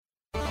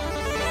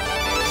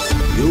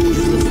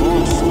Use the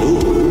Force,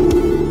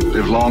 Luke.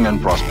 Live long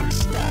and prosper.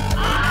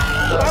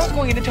 I was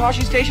going into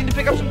Toshi Station to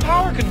pick up some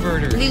power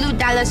converters. Lilu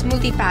Dallas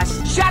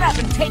Multipass. Shut up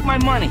and take my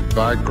money.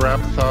 By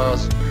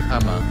Grabthar's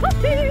hammer.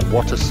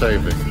 What a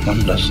saving.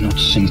 One does not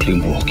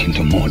simply walk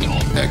into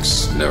Mordor.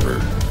 X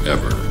never,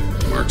 ever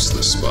marks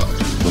the spot.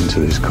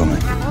 Winter is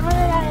coming.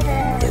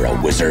 You're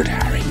a wizard,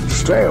 Harry.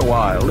 Stay a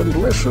while and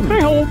listen.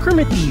 Hey, old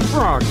Kermit the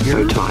Frog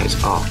here. Bow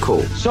ties are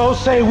cool. So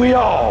say we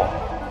all.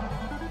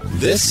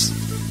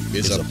 This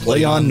is a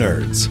Play on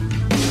Nerds.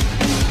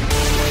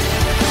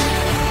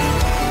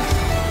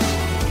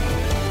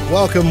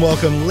 Welcome,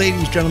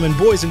 ladies, gentlemen,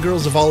 boys, and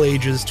girls of all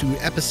ages, to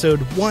episode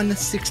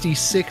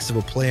 166 of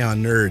A Play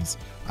on Nerds.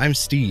 I'm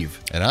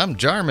Steve. And I'm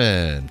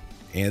Jarman.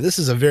 And this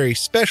is a very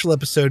special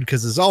episode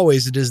because, as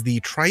always, it is the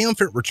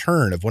triumphant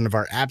return of one of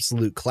our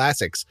absolute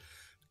classics,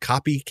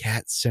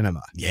 copycat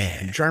cinema.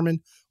 Yeah. And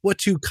Jarman, what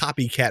two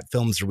copycat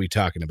films are we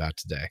talking about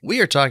today?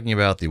 We are talking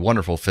about the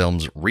wonderful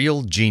films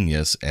Real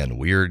Genius and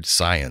Weird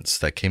Science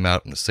that came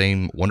out in the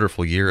same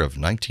wonderful year of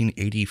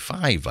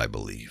 1985, I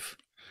believe.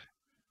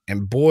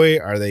 And boy,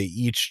 are they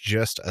each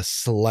just a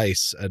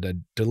slice, a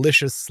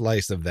delicious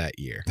slice of that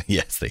year.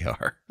 Yes, they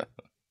are.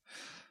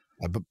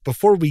 But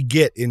before we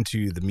get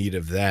into the meat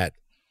of that,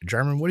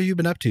 Jarman, what have you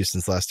been up to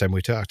since last time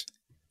we talked?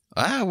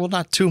 Well,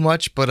 not too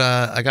much, but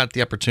I got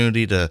the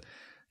opportunity to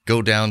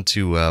go down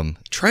to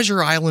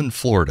Treasure Island,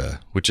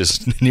 Florida, which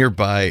is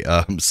nearby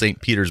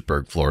St.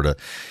 Petersburg, Florida.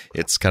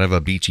 It's kind of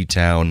a beachy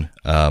town,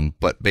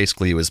 but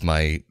basically it was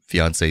my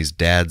fiance's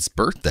dad's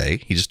birthday.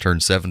 He just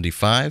turned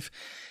 75.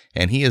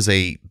 And he has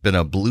been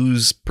a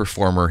blues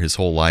performer his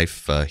whole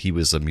life. He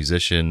was a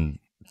musician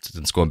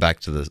since going back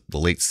to the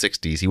late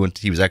 60s.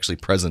 He was actually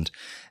present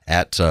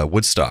at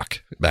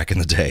Woodstock back in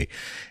the day.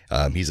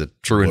 He's a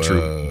true and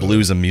true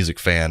blues and music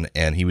fan,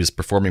 and he was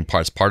performing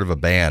as part of a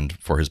band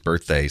for his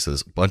birthday. So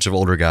there's a bunch of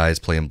older guys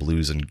playing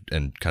blues and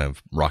kind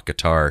of rock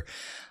guitar.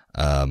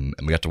 And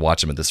we got to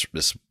watch him at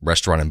this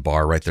restaurant and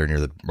bar right there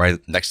right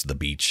next to the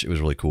beach. It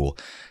was really cool.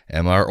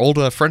 And our old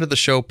friend of the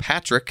show,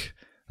 Patrick,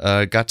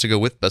 got to go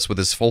with us with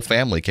his whole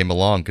family, came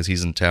along because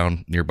he's in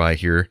town nearby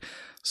here.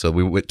 So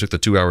we took the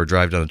 2-hour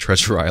drive down to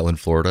Treasure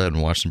Island, Florida,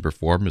 and watched him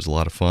perform. It was a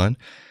lot of fun.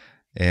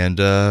 And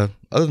other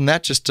than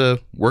that, just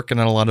working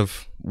on a lot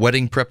of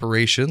wedding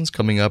preparations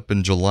coming up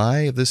in July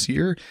of this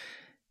year.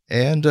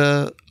 And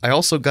I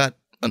also got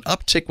an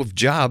uptick with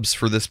jobs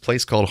for this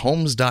place called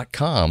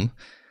Homes.com,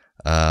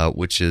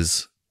 which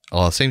is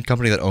the same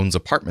company that owns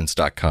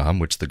Apartments.com,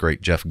 which the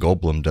great Jeff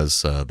Goldblum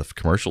does the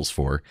commercials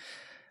for.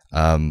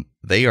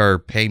 They are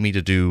paying me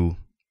to do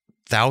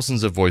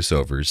thousands of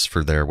voiceovers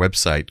for their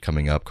website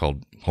coming up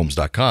called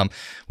Homes.com,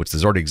 which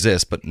does already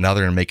exist, but now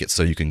they're going to make it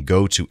so you can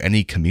go to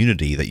any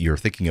community that you're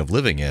thinking of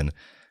living in,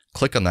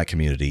 click on that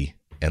community,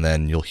 and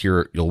then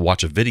you'll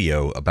watch a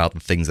video about the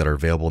things that are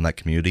available in that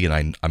community, and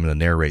I'm going to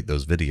narrate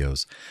those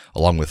videos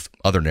along with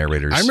other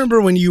narrators. I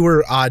remember when you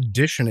were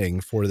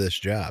auditioning for this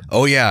job.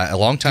 Oh yeah, a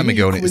long time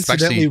ago. You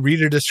coincidentally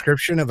read a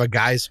description of a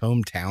guy's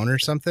hometown or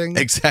something?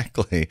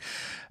 Exactly.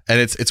 And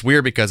it's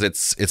weird because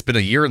it's been a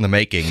year in the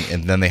making,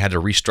 and then they had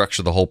to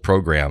restructure the whole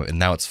program, and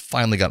now it's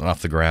finally gotten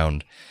off the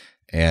ground.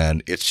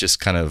 And it's just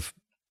it's going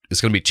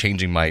to be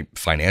changing my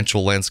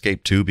financial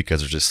landscape too,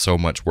 because there's just so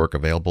much work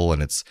available,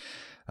 and it's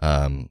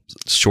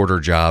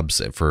shorter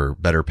jobs for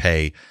better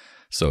pay.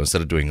 So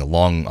instead of doing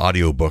long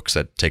audiobooks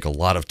that take a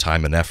lot of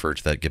time and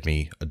effort that give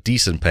me a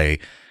decent pay,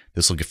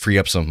 this will free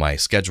up some of my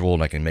schedule,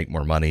 and I can make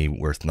more money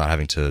with not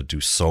having to do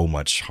so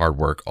much hard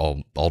work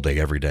all day,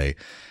 every day.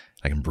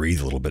 I can breathe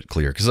a little bit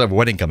clear because I have a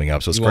wedding coming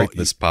up, so it's great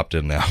this popped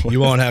in now.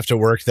 You won't have to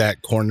work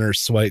that corner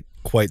swipe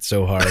quite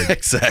so hard.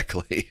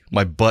 Exactly.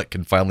 My butt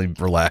can finally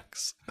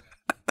relax.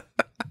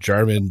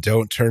 Jarman,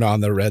 don't turn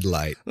on the red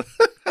light.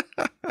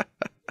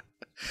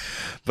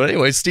 But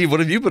anyway, Steve,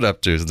 what have you been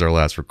up to since our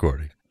last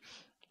recording?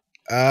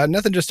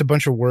 Nothing, just a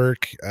bunch of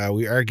work.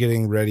 We are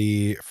getting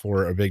ready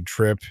for a big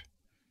trip.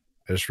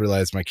 I just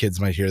realized my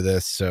kids might hear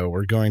this, so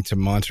we're going to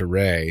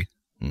Monterey.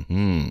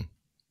 Mm-hmm.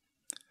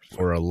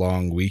 For a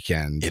long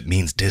weekend. It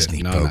means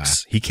Disney,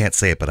 folks. He can't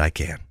say it, but I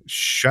can.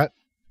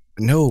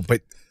 No,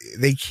 but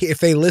if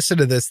they listen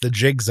to this, the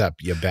jig's up,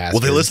 you bastard.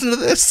 Will they listen to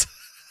this?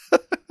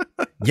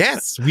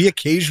 Yes, we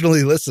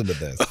occasionally listen to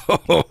this.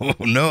 Oh,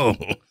 no.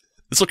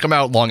 This will come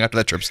out long after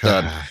that trip's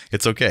done.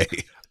 It's okay.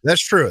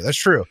 That's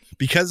true.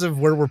 Because of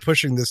where we're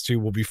pushing this to,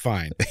 we'll be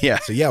fine. Yeah.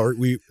 So yeah,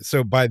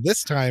 so by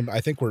this time,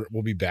 I think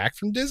we'll be back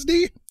from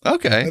Disney.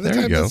 Okay, by the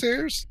time this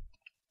airs.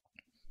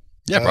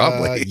 Yeah,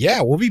 probably.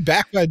 Yeah, we'll be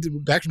back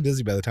from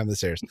Disney by the time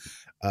this airs.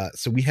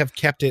 So we have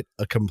kept it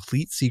a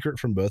complete secret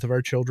from both of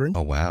our children.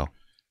 Oh, wow.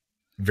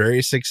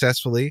 Very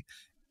successfully.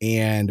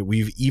 And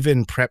we've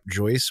even prepped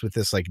Joyce with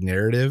this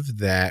narrative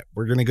that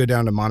we're going to go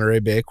down to Monterey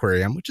Bay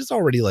Aquarium, which is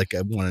already a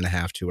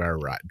 1.5, 2 hour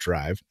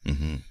drive.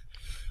 Mm-hmm.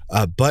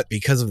 But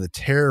because of the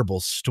terrible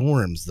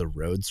storms, the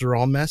roads are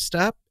all messed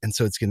up. And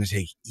so it's going to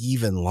take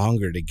even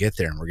longer to get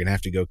there. And we're going to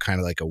have to go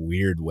kind of a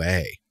weird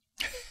way.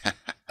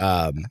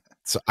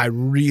 So I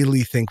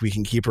really think we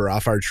can keep her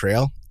off our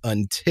trail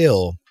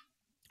until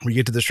we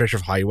get to the stretch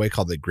of highway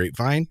called the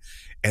Grapevine,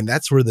 and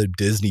that's where the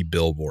Disney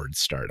billboards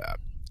start up.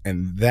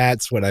 And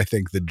that's what I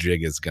think the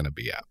jig is going to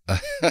be up.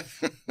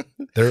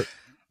 There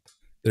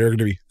are going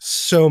to be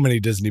so many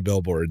Disney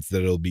billboards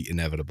that it'll be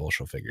inevitable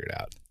she'll figure it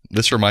out.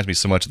 This reminds me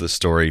so much of the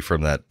story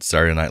from that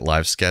Saturday Night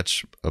Live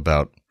sketch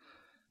about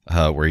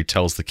where he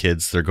tells the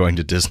kids they're going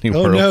to Disney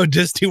World. Oh no,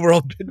 Disney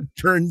World been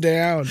burned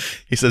down.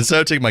 He said,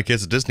 instead of taking my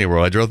kids to Disney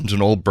World, I drove them to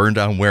an old burned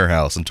down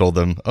warehouse and told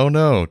them, oh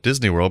no,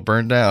 Disney World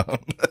burned down.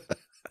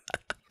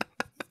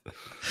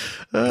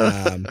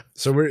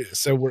 So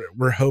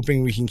we're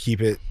hoping we can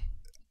keep it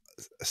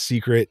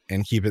secret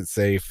and keep it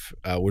safe.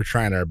 We're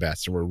trying our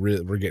best, and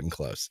we're getting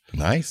close.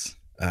 Nice.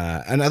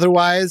 And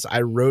otherwise,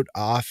 I wrote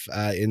off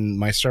in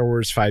my Star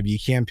Wars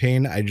 5e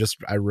campaign. I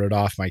wrote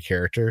off my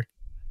character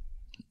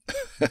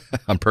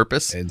on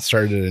purpose and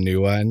started a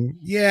new one.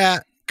 Yeah,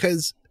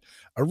 because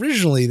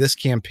originally this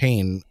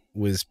campaign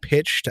was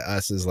pitched to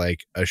us as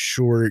like a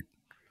short,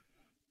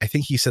 I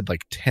think he said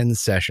like 10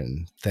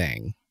 session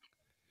thing.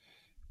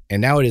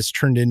 And now it has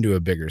turned into a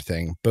bigger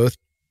thing, both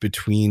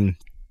between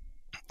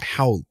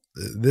how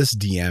this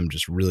DM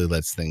just really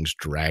lets things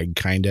drag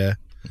kind of.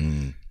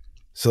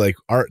 So like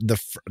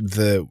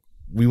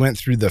we went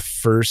through the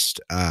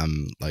first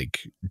like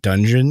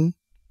dungeon,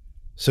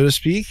 so to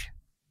speak,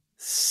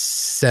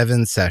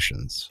 7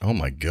 sessions. Oh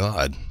my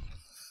God.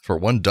 For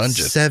one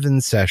dungeon. 7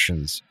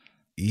 sessions.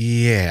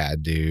 Yeah,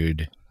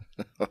 dude.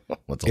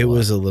 It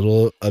was a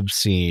little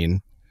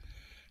obscene.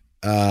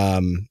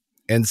 And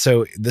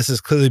so this has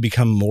clearly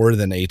become more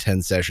than a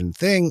 10 session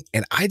thing.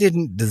 And I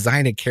didn't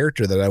design a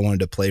character that I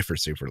wanted to play for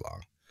super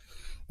long.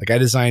 Like I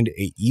designed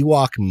a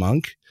Ewok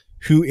monk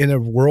who, in a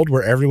world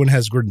where everyone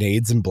has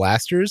grenades and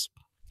blasters,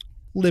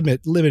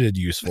 limited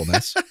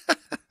usefulness.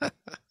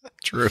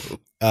 True.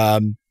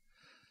 And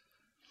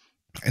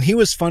he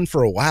was fun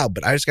for a while,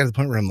 but I just got to the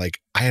point where I'm like,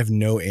 I have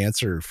no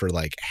answer for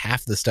like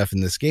half the stuff in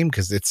this game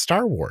because it's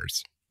Star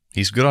Wars.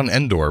 He's good on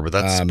Endor, but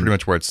that's pretty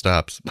much where it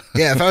stops.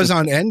 Yeah, if I was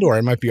on Endor,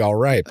 I might be all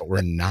right, but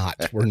we're not.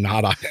 We're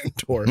not on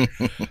Endor.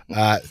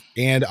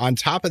 And on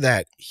top of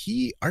that,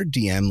 our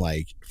DM,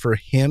 like for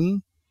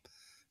him,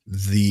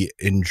 the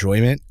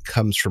enjoyment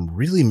comes from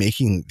really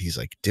making these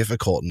like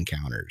difficult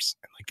encounters,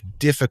 like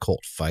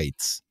difficult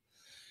fights,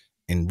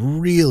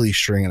 and really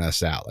stringing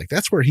us out. Like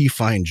that's where he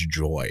finds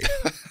joy.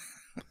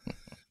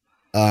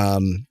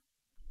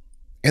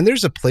 And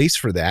there's a place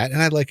for that.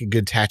 And I like a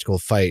good tactical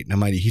fight. No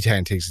mind, he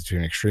takes it to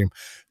an extreme.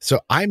 So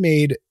I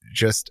made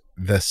just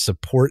the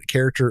support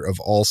character of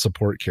all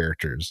support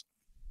characters.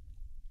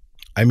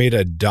 I made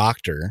a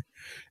doctor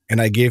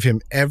and I gave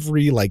him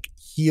every like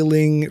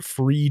healing,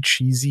 free,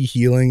 cheesy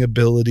healing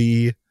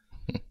ability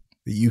that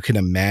you can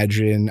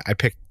imagine. I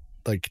picked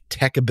like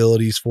tech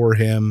abilities for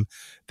him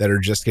that are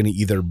just going to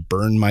either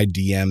burn my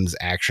DM's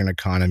action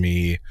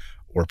economy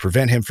or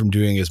prevent him from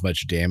doing as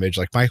much damage.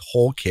 Like my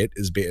whole kit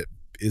is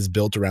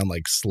built around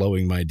like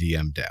slowing my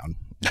DM down.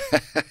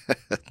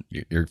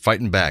 You're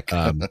fighting back.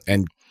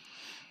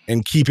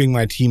 and keeping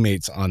my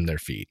teammates on their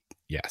feet.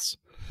 Yes.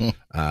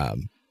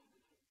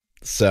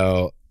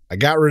 So I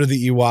got rid of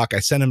the Ewok. I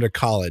sent him to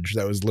college.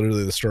 That was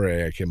literally the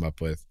story I came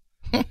up with.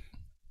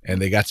 And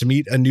they got to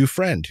meet a new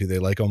friend who they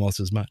like almost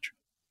as much.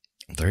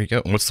 There you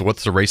go. What's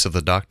the race of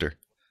the doctor?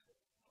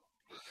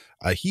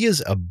 He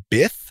is a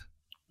Bith,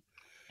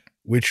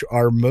 which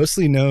are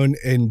mostly known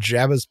in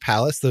Jabba's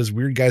palace. Those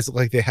weird guys look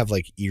like they have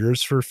like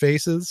ears for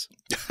faces.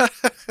 I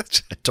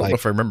don't know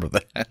if I remember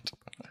that.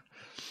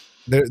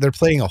 They're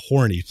playing a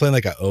horn. He's playing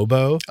like an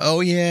oboe.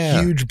 Oh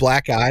yeah. Huge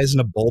black eyes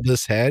and a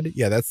bulbous head.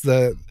 Yeah, that's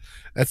the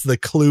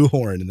clue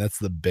horn, and that's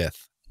the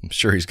Bith. I'm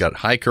sure he's got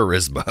high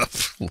charisma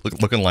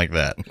looking like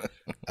that.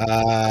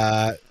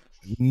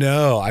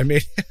 No, I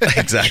mean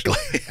exactly.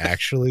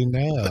 Actually,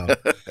 no.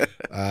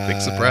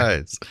 Big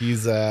surprise.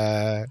 He's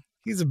a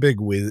big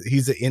whiz.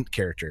 He's an int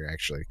character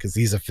actually because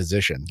he's a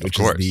physician, which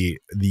is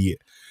the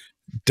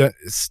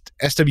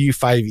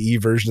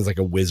SW5E version is like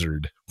a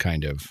wizard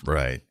kind of.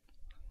 Right.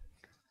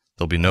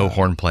 There'll be no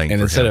horn playing. And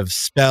for instead him. of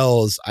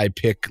spells, I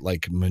pick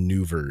like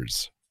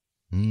maneuvers,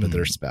 but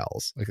they're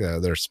spells. Like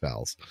they're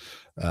spells.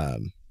 But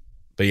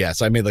yeah,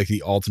 so I made like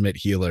the ultimate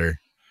healer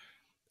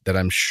that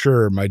I'm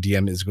sure my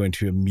DM is going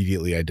to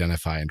immediately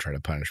identify and try to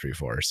punish me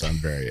for. So I'm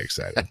very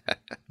excited.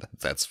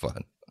 That's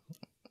fun.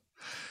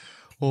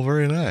 Well,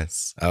 very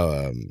nice.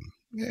 Yeah.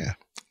 Does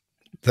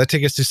that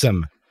take us to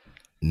some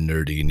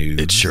nerdy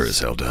news? It sure as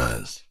hell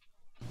does.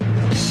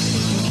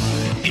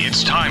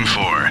 It's time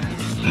for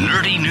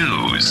Nerdy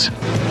News.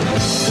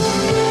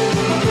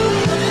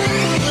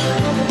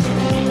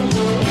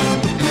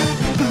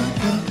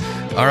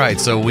 All right,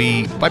 so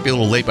we might be a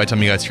little late by the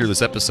time you guys hear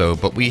this episode,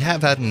 but we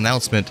have had an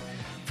announcement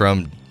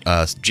from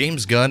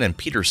James Gunn and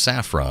Peter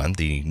Safran,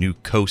 the new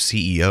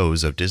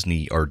co-CEOs of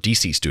Disney, or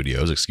DC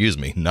Studios, excuse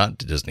me, not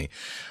Disney.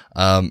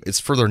 It's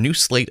for their new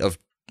slate of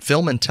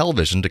film and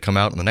television to come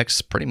out in the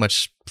next pretty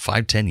much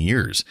 5-10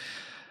 years.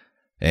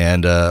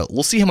 And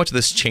we'll see how much of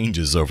this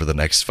changes over the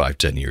next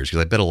 5-10 years,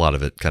 because I bet a lot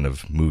of it kind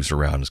of moves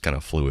around, is kind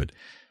of fluid.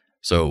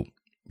 So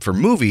for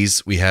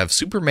movies, we have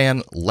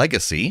Superman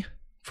Legacy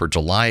for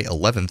July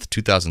 11th,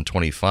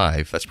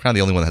 2025. That's kind of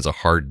the only one that has a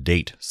hard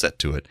date set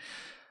to it.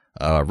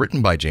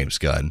 Written by James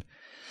Gunn.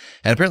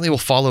 And apparently will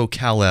follow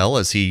Kal-El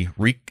as he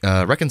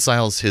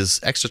reconciles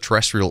his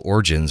extraterrestrial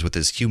origins with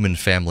his human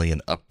family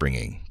and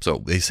upbringing.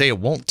 So they say it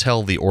won't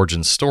tell the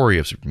origin story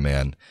of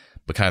Superman,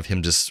 but kind of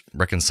him just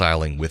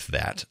reconciling with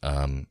that.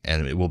 And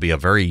it will be a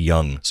very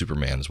young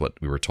Superman, is what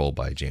we were told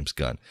by James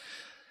Gunn.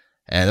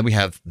 And then we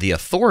have The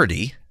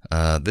Authority.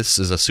 This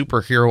is a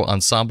superhero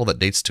ensemble that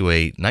dates to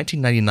a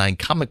 1999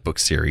 comic book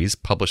series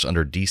published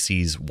under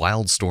DC's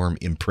Wildstorm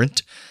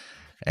imprint.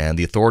 And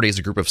the Authority is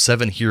a group of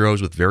 7 heroes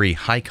with very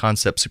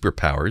high-concept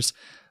superpowers.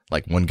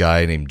 Like one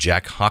guy named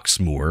Jack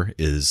Hawksmoor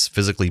is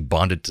physically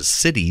bonded to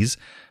cities,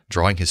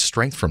 drawing his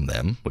strength from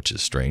them, which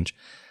is strange.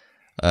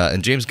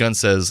 And James Gunn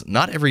says,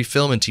 not every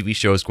film and TV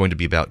show is going to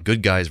be about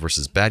good guys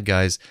versus bad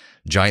guys.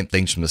 Giant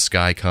things from the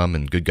sky come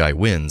and good guy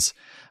wins.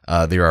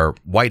 There are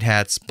white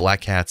hats,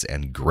 black hats,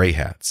 and gray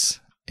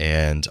hats.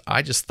 And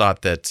I just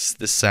thought that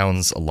this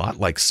sounds a lot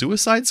like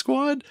Suicide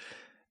Squad.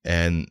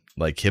 And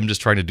like him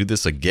just trying to do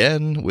this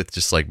again with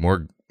just like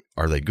more,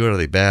 are they good, are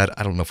they bad?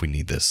 I don't know if we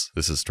need this.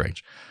 This is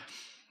strange.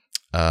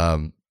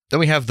 Then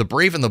we have The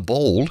Brave and the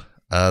Bold.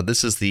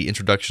 This is the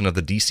introduction of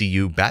the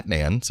DCU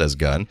Batman, says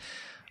Gunn,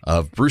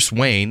 of Bruce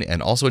Wayne,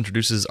 and also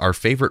introduces our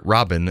favorite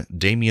Robin,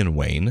 Damian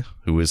Wayne,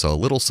 who is a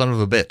little son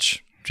of a bitch,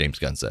 James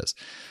Gunn says.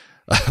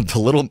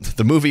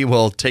 The movie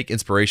will take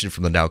inspiration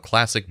from the now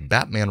classic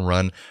Batman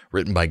run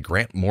written by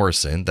Grant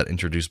Morrison that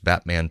introduced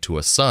Batman to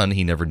a son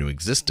he never knew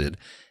existed,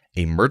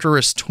 a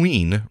murderous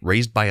tween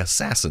raised by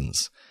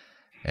assassins.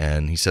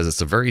 And he says it's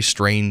a very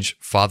strange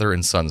father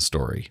and son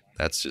story.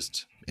 That's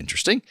just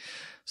interesting.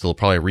 So they'll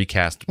probably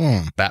recast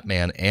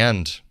Batman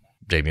and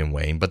Damian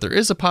Wayne, but there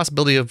is a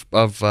possibility of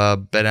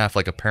Ben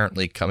Affleck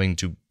apparently coming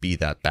to be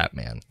that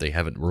Batman. They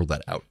haven't ruled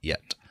that out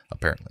yet,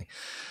 apparently.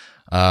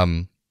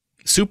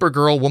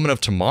 Supergirl, Woman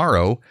of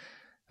Tomorrow.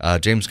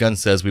 James Gunn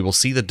says we will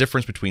see the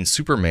difference between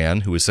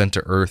Superman, who was sent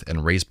to Earth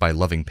and raised by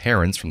loving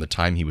parents from the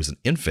time he was an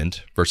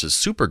infant, versus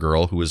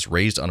Supergirl, who was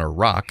raised on a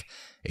rock,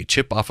 a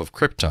chip off of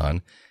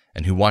Krypton,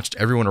 and who watched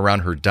everyone around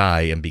her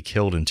die and be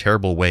killed in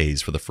terrible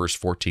ways for the first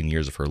 14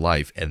 years of her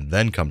life and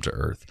then come to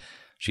Earth.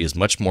 She is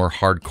much more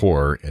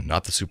hardcore and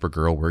not the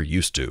Supergirl we're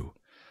used to.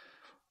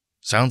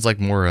 Sounds like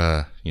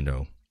more,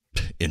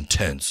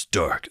 intense,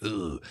 dark.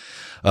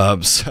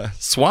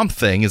 Swamp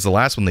Thing is the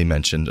last one they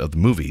mentioned of the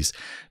movies.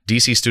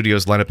 DC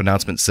Studios lineup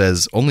announcement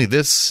says only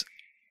this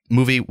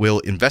movie will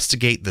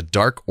investigate the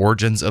dark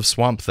origins of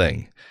Swamp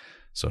Thing.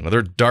 So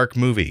another dark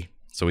movie.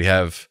 So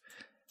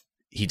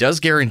he does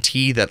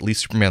guarantee that at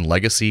least Superman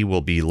Legacy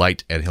will be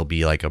light and he'll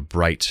be like a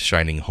bright,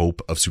 shining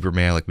hope of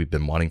Superman like we've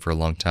been wanting for a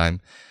long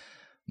time.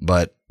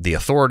 But The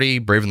Authority,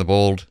 Brave and the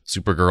Bold,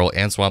 Supergirl,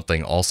 and Swamp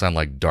Thing all sound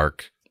like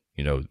dark,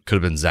 could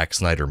have been Zack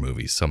Snyder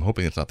movies. So I'm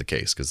hoping it's not the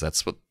case because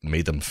that's what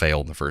made them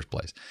fail in the first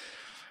place.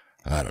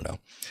 I don't know.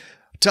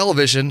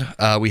 Television,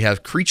 we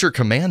have Creature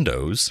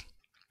Commandos.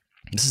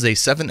 This is a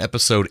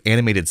 7-episode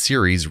animated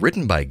series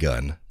written by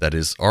Gunn that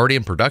is already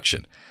in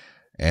production.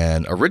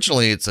 And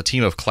originally, it's a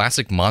team of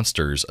classic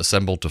monsters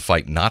assembled to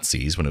fight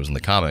Nazis when it was in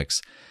the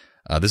comics.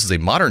 This is a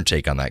modern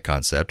take on that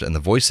concept, and the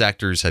voice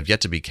actors have yet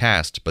to be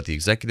cast, but the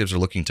executives are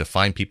looking to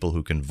find people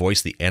who can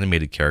voice the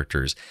animated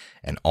characters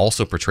and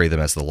also portray them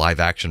as the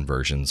live-action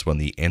versions when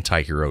the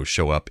anti-heroes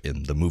show up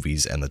in the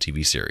movies and the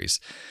TV series.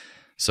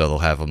 So they'll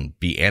have them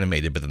be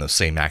animated, but then the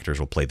same actors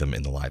will play them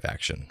in the live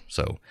action.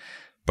 So,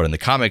 but in the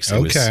comics, it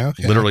was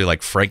literally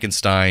like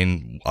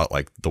Frankenstein,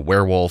 like the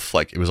werewolf,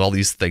 like it was all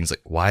these things.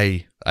 Like,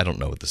 why? I don't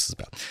know what this is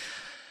about.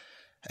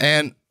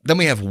 And then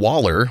we have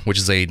Waller, which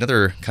is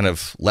another kind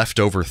of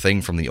leftover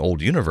thing from the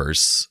old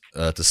universe,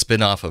 to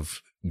spin off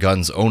of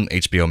Gunn's own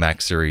HBO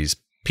Max series,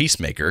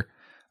 Peacemaker,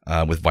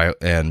 with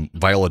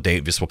Viola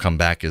Davis will come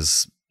back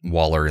as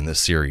Waller in this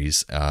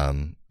series.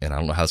 And I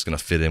don't know how it's going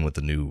to fit in with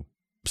the new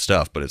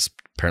stuff, but it's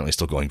apparently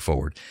still going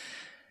forward.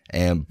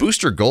 And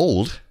Booster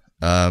Gold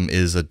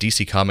is a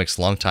DC Comics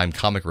longtime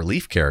comic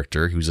relief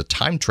character who's a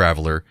time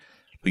traveler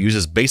who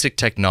uses basic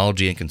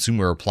technology and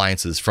consumer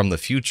appliances from the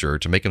future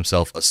to make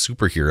himself a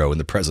superhero in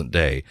the present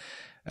day.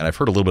 And I've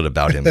heard a little bit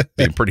about him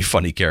being a pretty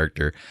funny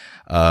character.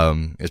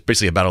 It's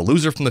basically about a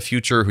loser from the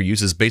future who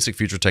uses basic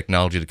future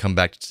technology to come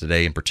back to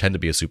today and pretend to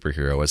be a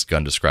superhero, as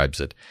Gunn describes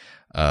it.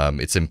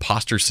 It's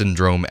imposter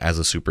syndrome as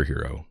a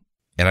superhero.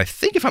 And I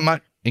think if I'm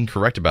not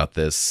incorrect about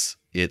this,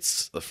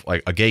 it's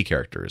like a gay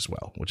character as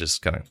well, which is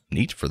kind of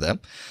neat for them.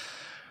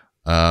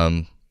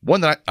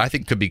 One that I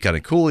think could be kind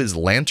of cool is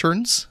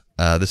Lanterns.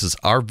 This is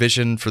our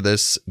vision for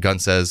this, Gunn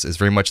says, is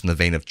very much in the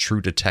vein of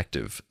True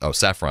Detective. Oh,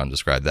 Saffron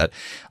described that.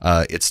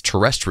 It's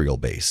terrestrial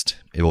based.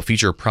 It will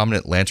feature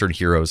prominent Lantern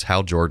heroes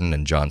Hal Jordan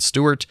and Jon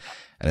Stewart,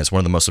 and it's one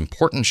of the most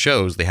important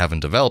shows they have in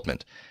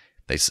development.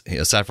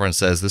 Saffron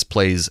says this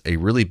plays a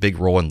really big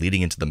role in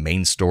leading into the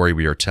main story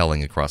we are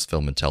telling across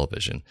film and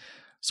television.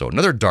 So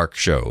another dark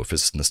show, if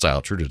it's in the style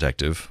of True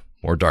Detective,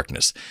 more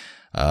darkness.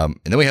 And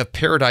then we have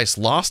Paradise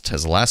Lost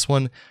as the last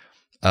one.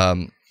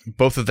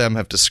 Both of them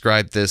have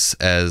described this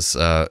as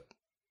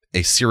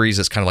a series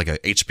that's kind of like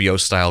a HBO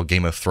style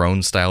Game of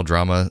Thrones style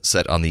drama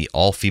set on the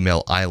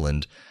all-female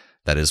island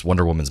that is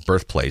Wonder Woman's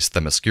birthplace,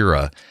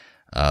 Themyscira,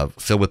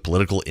 filled with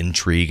political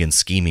intrigue and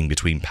scheming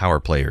between power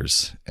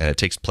players. And it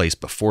takes place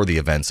before the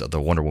events of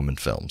the Wonder Woman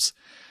films.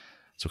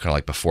 So kind of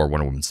like before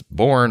Wonder Woman's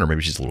born, or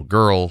maybe she's a little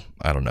girl.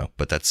 I don't know.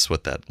 But that's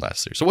what that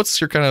last series. So what's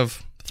your kind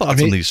of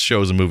thoughts on these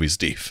shows and movies,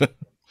 Steve?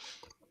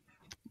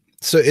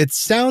 So it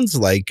sounds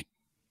like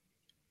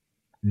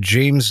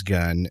James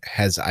Gunn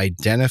has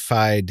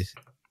identified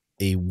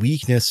a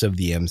weakness of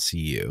the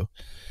MCU,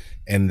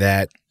 and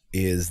that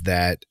is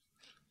that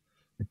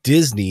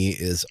Disney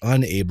is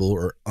unable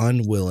or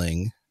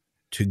unwilling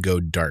to go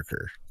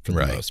darker for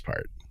the most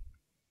part.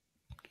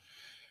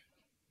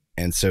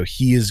 And so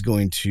he is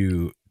going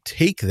to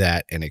take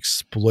that and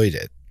exploit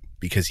it,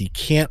 because he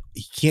can't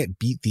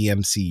beat the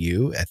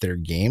MCU at their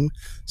game,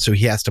 so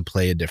he has to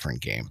play a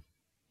different game,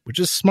 which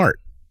is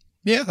smart.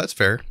 Yeah, that's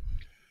fair.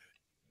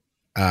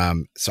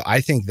 So I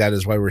think that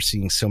is why we're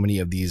seeing so many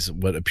of these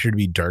what appear to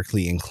be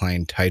darkly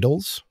inclined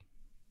titles,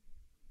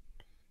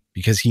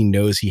 because he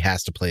knows he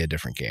has to play a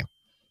different game.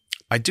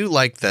 I do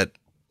like that,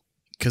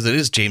 because it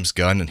is James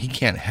Gunn and he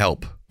can't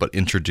help but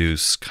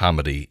introduce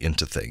comedy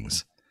into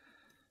things.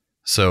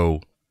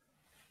 So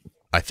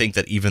I think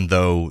that even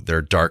though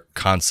they're dark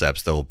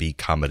concepts, there will be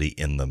comedy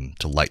in them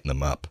to lighten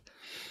them up.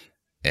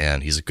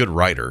 And he's a good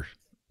writer.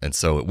 And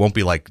so it won't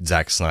be like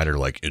Zack Snyder,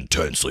 like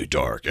intensely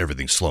dark,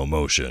 everything's slow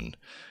motion.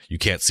 You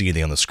can't see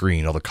anything on the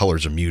screen. All the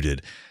colors are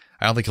muted.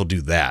 I don't think he'll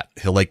do that.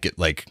 He'll like it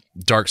like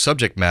dark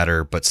subject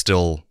matter, but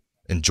still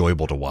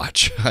enjoyable to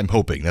watch. I'm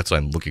hoping that's what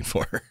I'm looking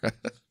for.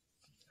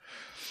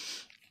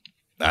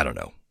 I don't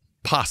know.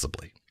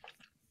 Possibly.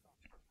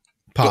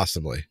 But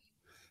some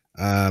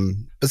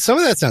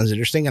of that sounds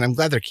interesting, and I'm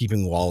glad they're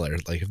keeping Waller.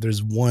 Like, if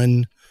there's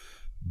one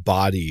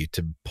body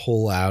to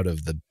pull out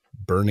of the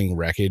burning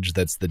wreckage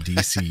that's the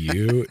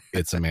DCU,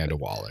 it's Amanda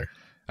Waller.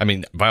 I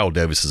mean, Viola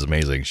Davis is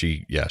amazing.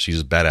 She's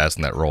a badass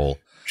in that role.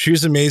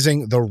 She's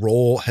amazing. The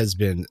role has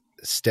been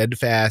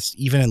steadfast,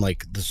 even in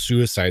like the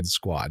Suicide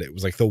Squad. It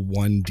was like the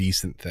one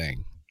decent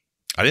thing.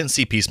 I didn't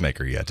see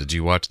Peacemaker yet. Did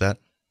you watch that?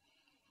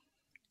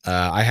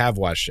 I have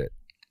watched it.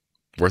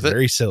 Worth it?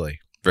 Very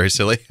silly. Very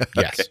silly?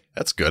 Yes. Okay,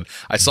 that's good.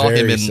 I saw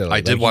him in, silly. I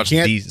did watch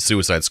the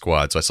Suicide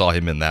Squad, so I saw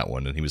him in that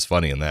one, and he was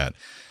funny in that.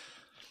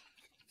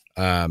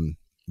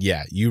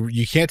 Yeah,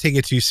 you can't take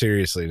it too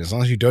seriously, and as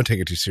long as you don't take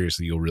it too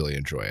seriously, you'll really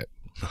enjoy it.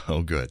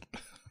 Oh, good.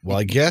 Well,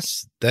 I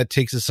guess that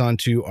takes us on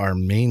to our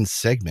main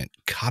segment,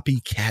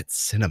 Copycat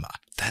Cinema.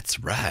 That's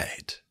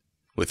right.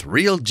 With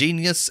real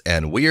genius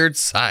and weird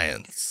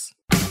science.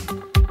 Now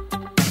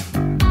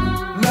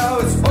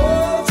it's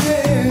all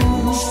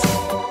changed.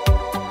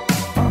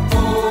 I'm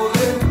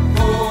falling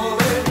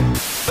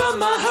from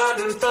my heart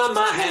and from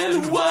my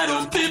hand. Why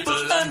don't people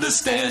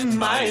understand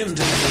my intent?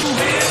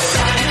 Weird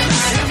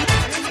science,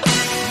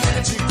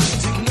 magic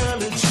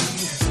technology.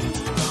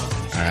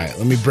 All right,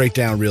 let me break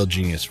down Real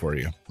Genius for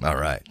you. All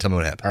right, tell me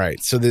what happened. All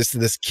right, so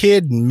this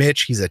kid,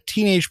 Mitch, he's a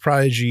teenage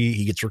prodigy.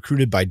 He gets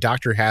recruited by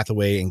Dr.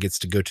 Hathaway and gets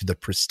to go to the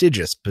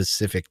prestigious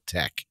Pacific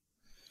Tech.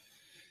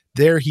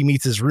 There he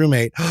meets his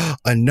roommate,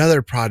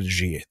 another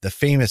prodigy, the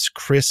famous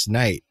Chris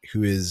Knight,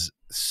 who is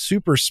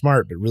super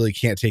smart but really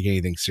can't take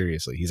anything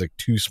seriously. He's like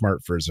too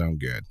smart for his own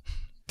good.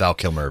 Val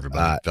Kilmer,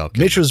 everybody. Val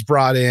Kilmer. Mitch was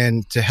brought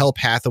in to help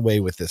Hathaway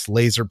with this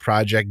laser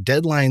project.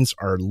 Deadlines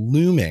are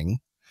looming.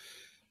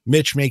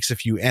 Mitch makes a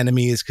few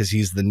enemies because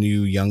he's the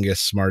new,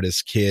 youngest,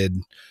 smartest kid.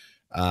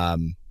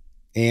 And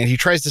he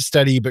tries to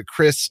study, but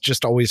Chris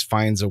just always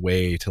finds a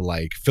way to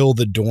like fill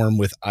the dorm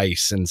with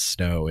ice and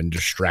snow and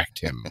distract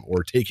him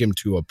or take him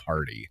to a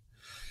party.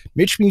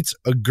 Mitch meets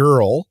a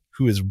girl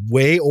who is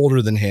way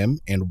older than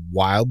him and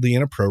wildly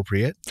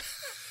inappropriate.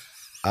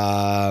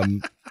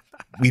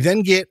 We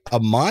then get a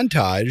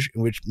montage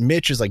in which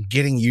Mitch is like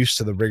getting used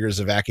to the rigors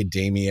of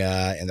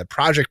academia and the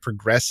project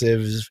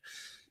progresses.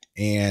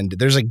 And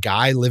there's a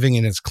guy living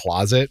in his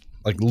closet,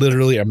 like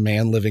literally a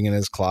man living in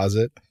his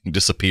closet. He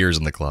disappears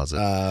in the closet.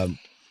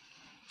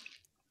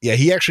 Yeah,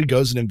 he actually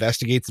goes and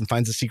investigates and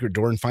finds a secret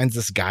door and finds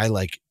this guy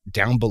like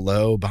down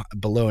below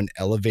an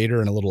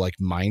elevator in a little like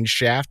mine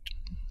shaft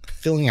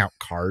filling out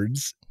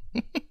cards.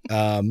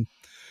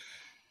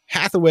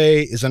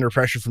 Hathaway is under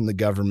pressure from the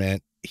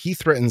government. He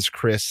threatens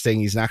Chris, saying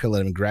he's not going to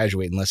let him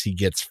graduate unless he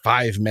gets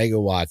 5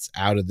 megawatts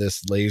out of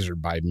this laser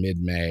by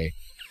mid-May.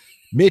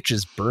 Mitch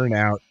is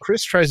burnout.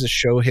 Chris tries to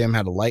show him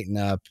how to lighten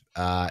up,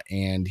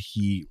 and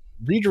he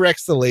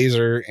redirects the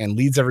laser and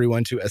leads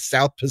everyone to a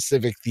South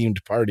Pacific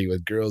themed party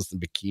with girls in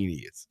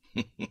bikinis.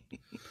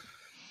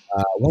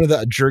 One of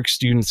the jerk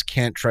students,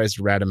 Kent, tries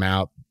to rat him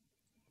out.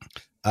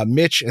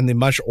 Mitch and the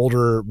much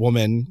older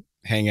woman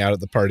hang out at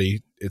the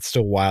party. It's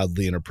still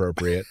wildly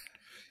inappropriate.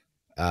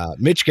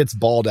 Mitch gets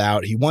balled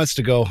out. He wants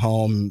to go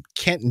home.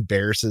 Kent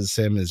embarrasses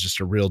him as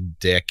just a real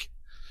dick.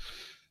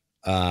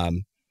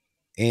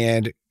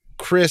 And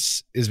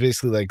Chris is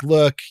basically like,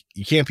 look,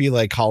 you can't be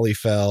like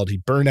Holyfeld. He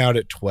burned out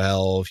at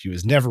 12. He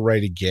was never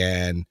right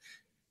again.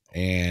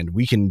 And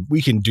we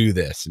can do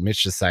this. And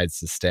Mitch decides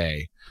to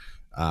stay.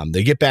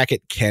 They get back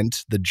at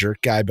Kent, the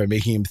jerk guy, by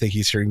making him think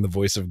he's hearing the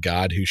voice of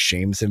God, who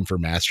shames him for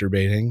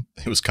masturbating.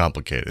 It was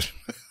complicated.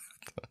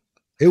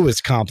 It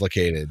was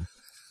complicated.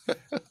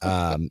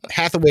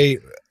 Hathaway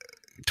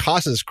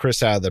tosses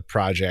Chris out of the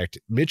project.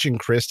 Mitch and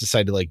Chris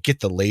decide to like get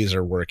the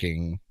laser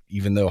working,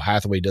 even though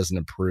Hathaway doesn't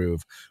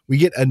approve. We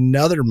get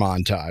another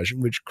montage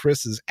in which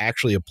Chris is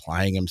actually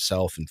applying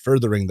himself and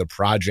furthering the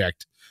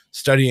project,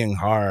 studying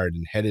hard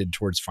and headed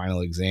towards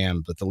final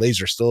exam, but the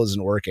laser still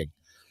isn't working.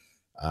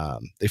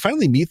 They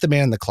finally meet the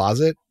man in the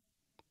closet,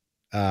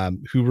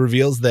 who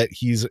reveals that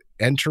he's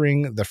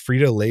entering the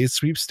Frito-Lay's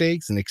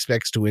sweepstakes and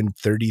expects to win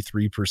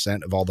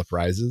 33% of all the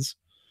prizes,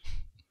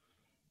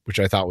 which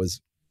I thought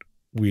was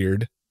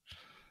weird.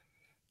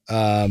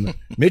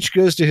 Mitch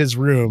goes to his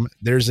room.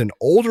 There's an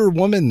older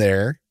woman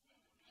there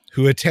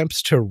who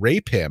attempts to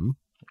rape him.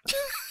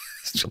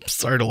 I'm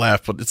sorry to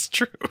laugh, but it's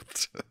true.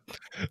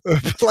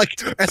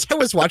 Like, as I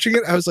was watching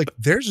it, I was like,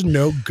 there's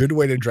no good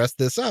way to dress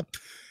this up.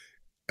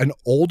 An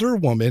older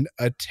woman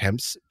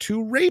attempts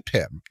to rape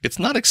him. It's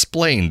not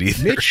explained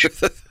either. Mitch,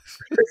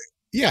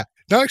 yeah,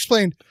 not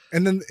explained.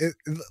 And then,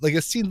 like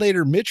a scene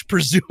later, Mitch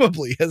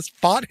presumably has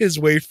fought his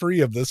way free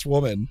of this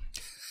woman.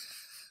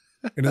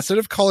 And instead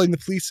of calling the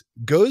police,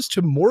 goes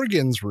to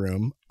Morgan's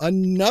room,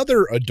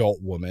 another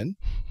adult woman.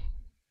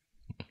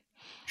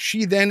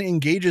 She then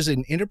engages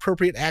in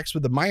inappropriate acts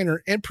with the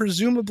minor, and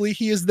presumably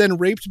he is then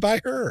raped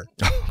by her.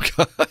 Oh,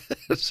 God.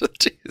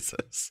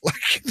 Jesus.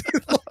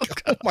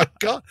 Oh, my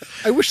God.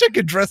 I wish I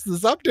could dress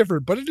this up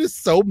different, but it is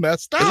so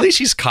messed up. At least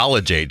she's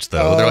college age,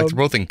 though. They're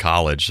both in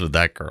college with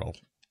that girl.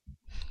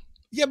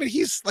 Yeah, but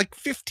he's like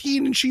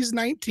 15 and she's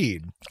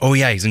 19. Oh,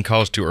 yeah. He's in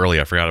college too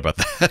early. I forgot about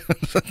that.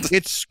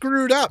 It's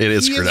screwed up. It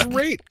is he screwed is up.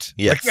 Raped.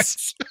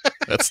 Yes.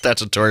 That's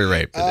statutory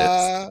rape. It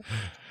is.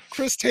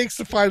 Chris takes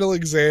the final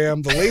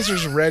exam. The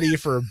laser's ready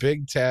for a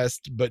big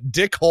test, but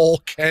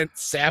Dickhole Kent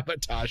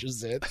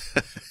sabotages it.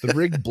 The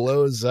rig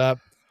blows up.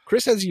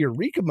 Chris has a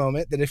eureka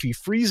moment that if he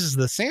freezes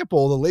the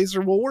sample, the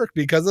laser will work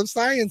because of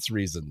science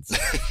reasons.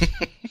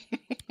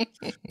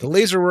 The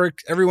laser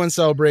worked. Everyone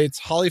celebrates.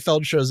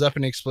 Holyfeld shows up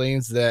and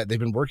explains that they've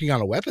been working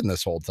on a weapon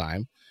this whole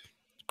time.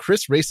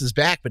 Chris races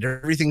back, but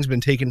everything's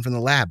been taken from the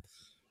lab.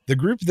 The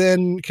group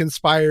then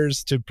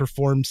conspires to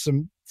perform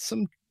some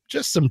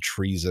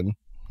treason.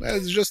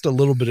 It's just a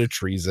little bit of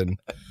treason.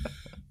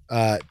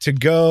 To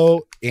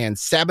go and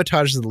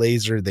sabotage the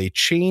laser. They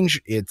change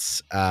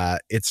its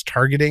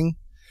targeting,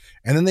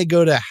 and then they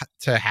go to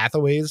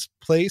Hathaway's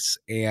place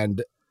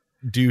and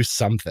do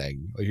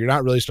something. Like, you're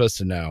not really supposed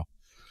to know.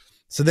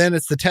 So then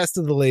it's the test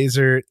of the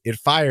laser. It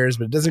fires,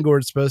 but it doesn't go where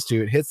it's supposed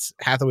to. It hits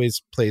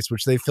Hathaway's place,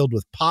 which they filled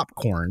with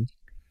popcorn,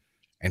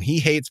 and he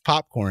hates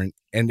popcorn,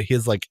 and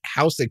his like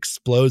house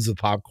explodes with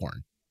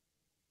popcorn.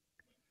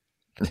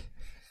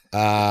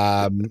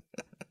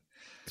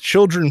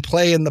 Children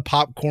play in the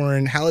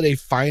popcorn. Halliday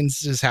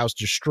finds his house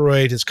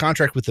destroyed. His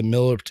contract with the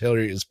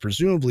military is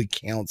presumably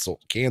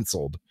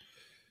canceled,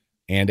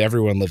 and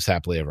everyone lives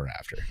happily ever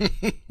after.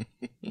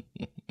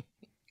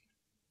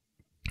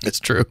 It's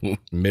true.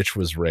 Mitch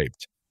was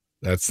raped.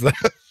 That's the.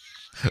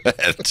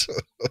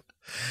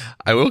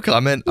 I will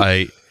comment.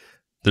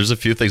 There's a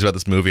few things about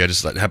this movie I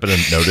just happened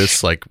to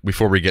notice, like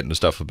before we get into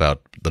stuff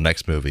about the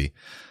next movie.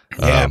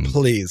 Yeah,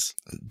 please.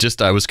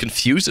 Just I was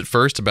confused at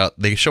first about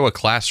they show a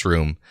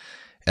classroom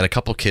and a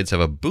couple kids have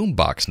a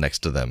boombox next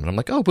to them, and I'm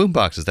like, oh,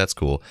 boomboxes, that's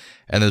cool.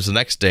 And there's the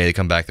next day they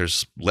come back,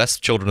 there's less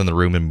children in the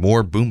room and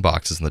more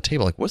boomboxes on the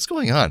table. Like, what's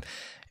going on?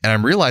 And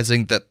I'm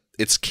realizing that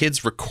it's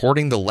kids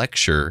recording the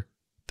lecture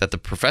that the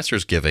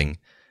professor's giving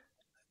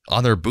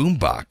on their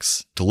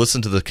boombox to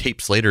listen to the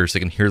tapes later so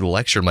they can hear the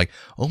lecture. I'm like,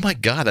 oh my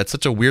God, that's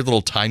such a weird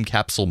little time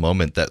capsule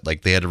moment that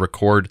like they had to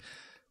record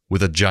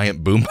with a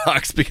giant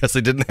boombox because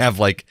they didn't have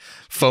like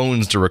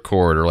phones to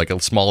record or like a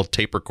small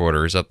tape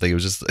recorder or something.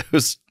 It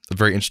was a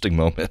very interesting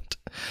moment.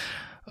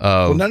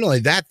 Well, not only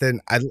that, then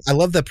I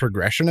love the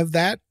progression of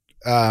that.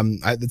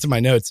 It's in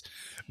my notes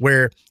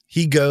where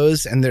he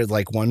goes and there's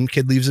like one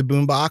kid leaves a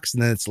boombox,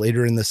 and then it's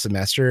later in the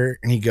semester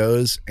and he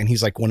goes and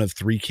he's like one of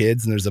three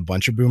kids and there's a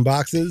bunch of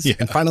boomboxes. Yeah.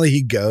 And finally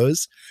he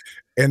goes,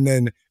 and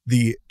then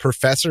the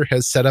professor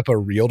has set up a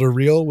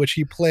reel-to-reel, which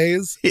he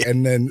plays. Yeah.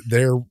 And then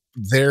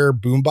their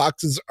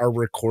boomboxes are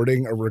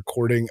recording a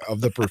recording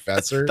of the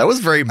professor. That was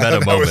very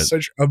meta moment. That was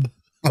such a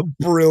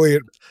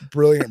brilliant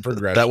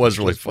progression. That was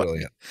really funny.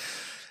 Brilliant.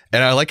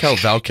 And I like how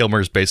Val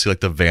Kilmer is basically like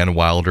the Van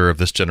Wilder of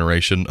this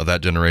generation, of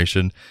that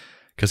generation,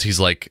 because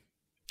he's like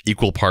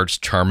equal parts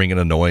charming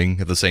and annoying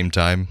at the same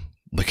time.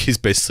 Like he's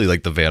basically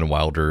like the Van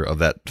Wilder of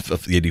the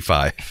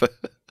 85.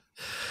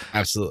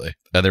 Absolutely.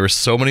 And there were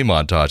so many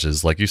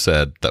montages, like you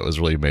said, that was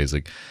really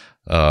amazing.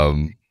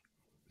 And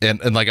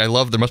like I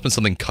love there must have been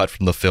something cut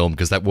from the film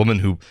because that woman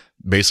who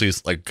basically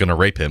is like gonna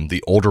rape him,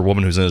 the older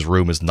woman who's in his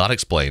room, is not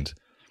explained.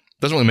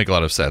 Doesn't really make a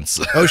lot of sense.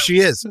 Oh, she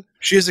is.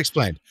 She is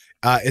explained.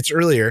 It's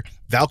earlier.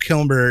 Val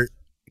Kilmer,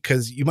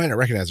 because you might not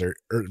recognize her.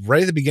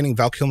 Right at the beginning,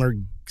 Val Kilmer's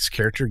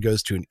character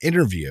goes to an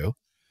interview,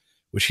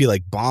 which he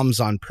like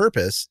bombs on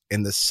purpose.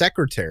 And the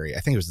secretary,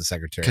 I think it was the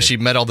secretary, because she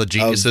met all the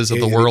geniuses of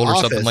the world or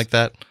something like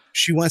that.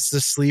 She wants to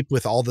sleep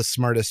with all the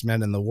smartest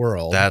men in the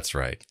world. That's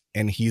right.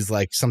 And he's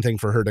like something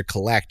for her to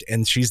collect.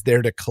 And she's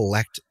there to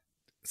collect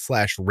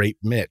 / rape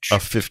Mitch. A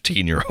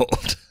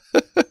 15-year-old.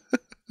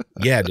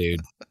 Yeah,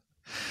 dude.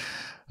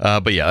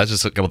 But yeah, that's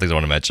just a couple things I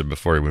want to mention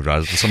before we move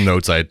on. Some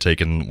notes I had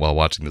taken while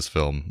watching this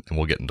film, and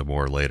we'll get into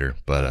more later.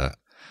 But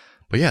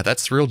yeah,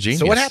 that's real genius.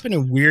 So what happened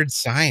in Weird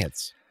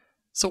Science?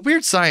 So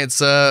Weird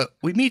Science,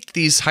 we meet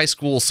these high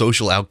school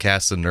social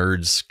outcasts and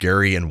nerds,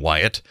 Gary and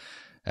Wyatt,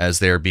 as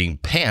they're being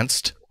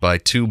pantsed by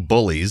two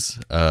bullies.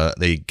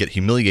 They get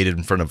humiliated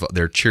in front of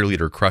their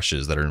cheerleader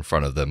crushes that are in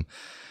front of them.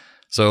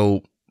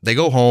 So they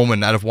go home,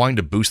 and out of wanting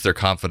to boost their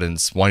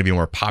confidence, wanting to be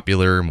more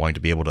popular, and wanting to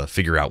be able to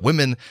figure out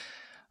women,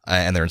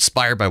 and they're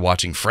inspired by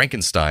watching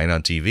Frankenstein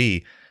on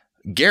TV,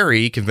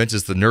 Gary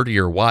convinces the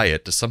nerdier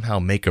Wyatt to somehow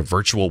make a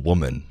virtual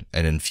woman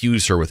and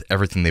infuse her with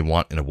everything they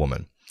want in a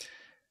woman.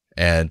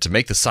 And to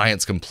make the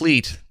science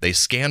complete, they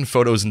scan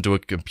photos into a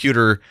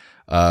computer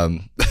of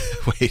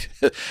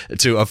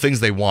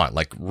things they want,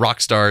 like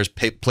rock stars,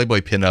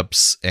 Playboy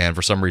pinups, and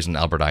for some reason,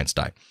 Albert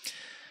Einstein.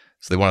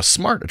 So they want a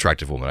smart,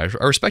 attractive woman.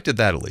 I respected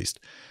that at least.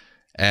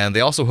 And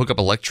they also hook up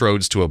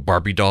electrodes to a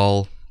Barbie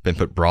doll and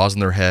put bras in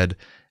their head.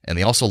 And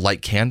they also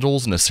light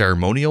candles in a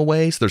ceremonial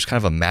way. So there's kind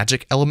of a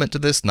magic element to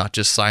this, not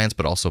just science,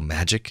 but also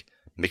magic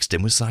mixed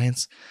in with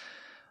science.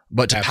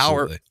 But to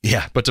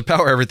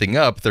power everything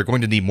up, they're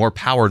going to need more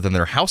power than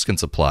their house can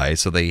supply.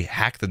 So they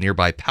hack the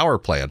nearby power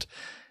plant.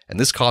 And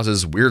this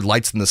causes weird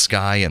lights in the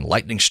sky and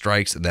lightning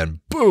strikes. And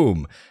then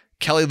boom,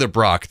 Kelly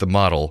LeBrock, the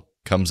model,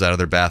 comes out of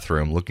their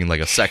bathroom looking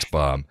like a sex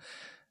bomb.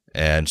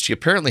 And she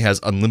apparently has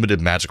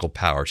unlimited magical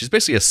power. She's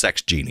basically a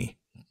sex genie,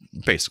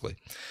 basically.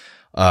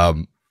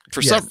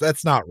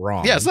 That's not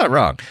wrong. Yeah, it's not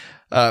wrong.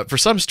 For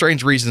some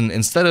strange reason,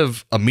 instead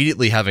of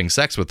immediately having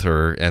sex with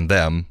her and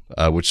them,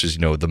 which is,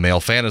 the male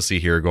fantasy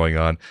here going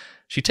on,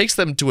 she takes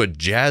them to a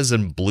jazz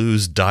and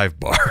blues dive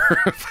bar,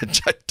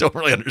 which I don't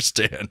really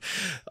understand.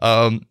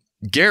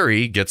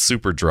 Gary gets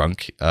super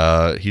drunk.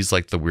 He's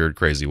like the weird,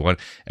 crazy one.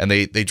 And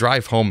they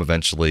drive home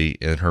eventually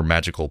in her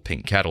magical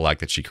pink Cadillac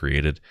that she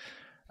created.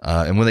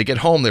 And when they get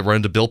home, they run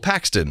into Bill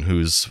Paxton,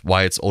 who's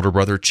Wyatt's older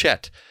brother,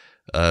 Chet,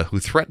 who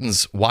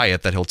threatens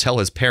Wyatt that he'll tell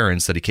his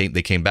parents that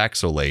they came back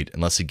so late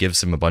unless he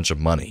gives him a bunch of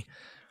money.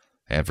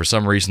 And for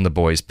some reason, the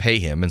boys pay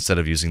him instead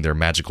of using their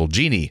magical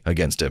genie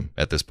against him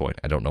at this point.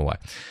 I don't know why.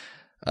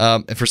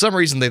 And for some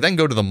reason, they then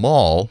go to the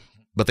mall,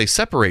 but they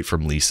separate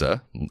from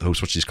Lisa,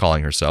 who's what she's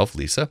calling herself,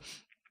 Lisa.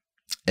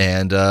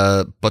 And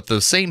but the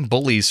same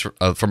bullies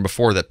from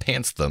before that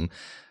pantsed them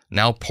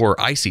now pour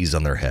ices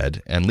on their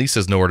head, and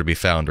Lisa's nowhere to be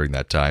found during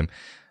that time.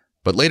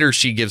 But later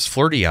she gives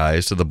flirty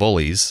eyes to the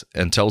bullies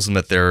and tells them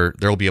that there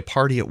will be a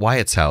party at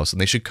Wyatt's house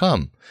and they should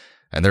come.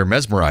 And they're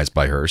mesmerized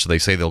by her, so they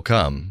say they'll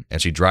come.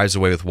 And she drives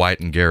away with Wyatt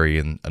and Gary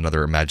in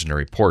another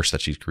imaginary Porsche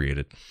that she's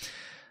created.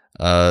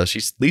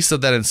 Lisa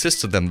then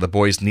insists to them the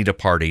boys need a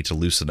party to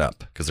loosen up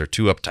because they're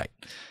too uptight.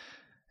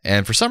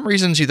 And for some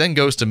reason, she then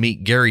goes to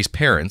meet Gary's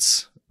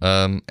parents,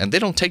 and they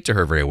don't take to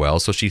her very well,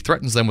 so she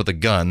threatens them with a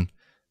gun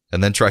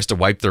and then tries to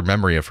wipe their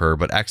memory of her,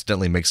 but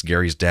accidentally makes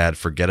Gary's dad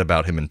forget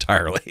about him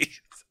entirely.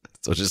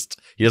 So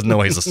he doesn't know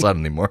he's a son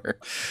anymore.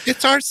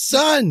 It's our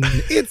son.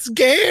 It's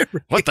Gary.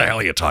 What the hell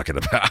are you talking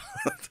about?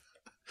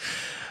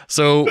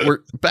 So we're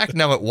back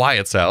now at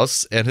Wyatt's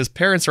house, and his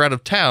parents are out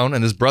of town,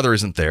 and his brother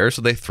isn't there,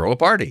 so they throw a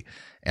party.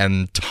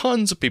 And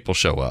tons of people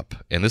show up,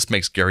 and this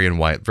makes Gary and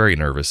Wyatt very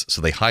nervous, so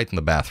they hide in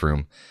the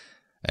bathroom.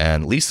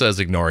 And Lisa is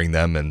ignoring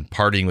them and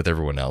partying with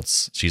everyone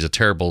else. She's a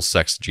terrible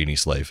sex genie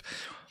slave.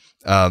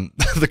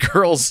 The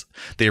girls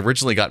they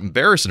originally got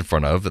embarrassed in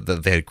front of,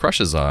 that they had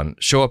crushes on,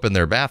 show up in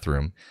their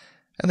bathroom,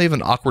 and they have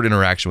an awkward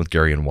interaction with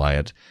Gary and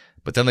Wyatt.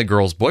 But then the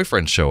girls'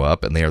 boyfriends show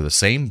up, and they are the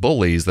same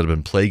bullies that have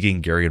been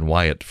plaguing Gary and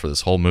Wyatt for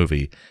this whole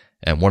movie.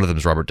 And one of them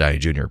is Robert Downey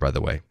Jr., by the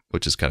way,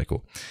 which is kind of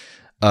cool.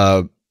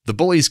 The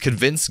bullies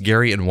convince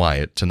Gary and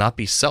Wyatt to not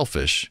be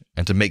selfish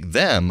and to make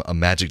them a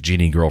magic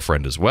genie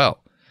girlfriend as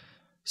well.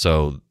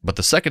 But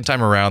the second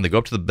time around, they go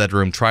up to the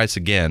bedroom, try this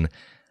again,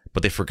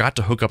 but they forgot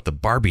to hook up the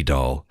Barbie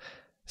doll.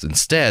 So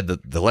instead, the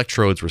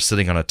electrodes were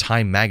sitting on a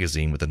Time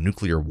magazine with a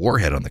nuclear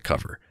warhead on the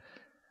cover.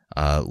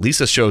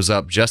 Lisa shows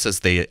up just as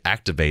they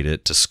activate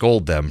it to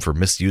scold them for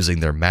misusing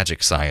their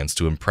magic science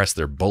to impress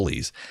their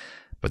bullies.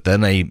 But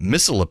then a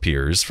missile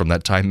appears from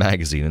that Time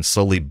magazine and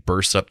slowly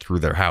bursts up through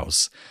their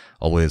house,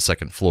 all the way to the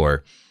second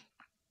floor.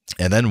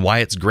 And then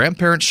Wyatt's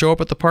grandparents show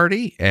up at the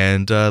party,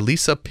 and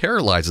Lisa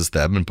paralyzes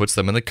them and puts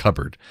them in a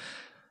cupboard.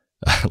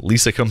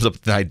 Lisa comes up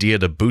with an idea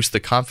to boost the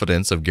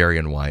confidence of Gary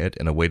and Wyatt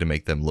in a way to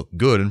make them look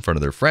good in front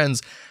of their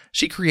friends.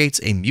 She creates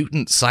a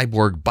mutant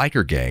cyborg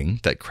biker gang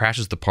that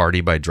crashes the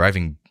party by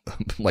driving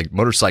like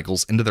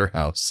motorcycles into their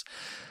house.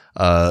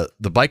 The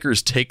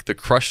bikers take the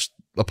crushed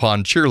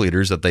upon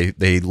cheerleaders that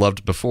they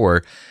loved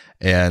before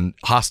and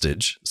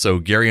hostage. So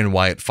Gary and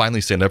Wyatt finally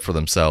stand up for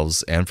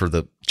themselves and for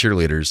the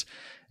cheerleaders.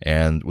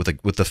 And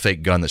with the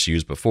fake gun that she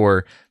used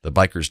before, the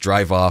bikers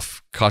drive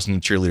off, causing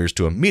the cheerleaders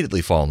to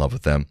immediately fall in love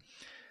with them.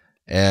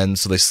 And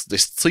so they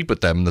sleep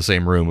with them in the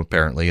same room,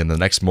 apparently. And the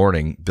next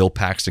morning, Bill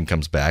Paxton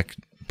comes back,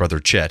 brother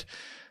Chet,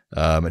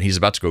 And he's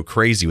about to go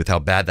crazy with how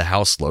bad the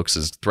house looks,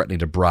 is threatening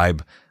to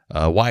bribe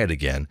Wyatt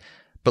again.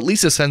 But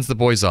Lisa sends the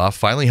boys off,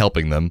 finally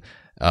helping them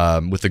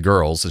with the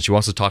girls, and she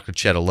wants to talk to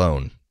Chet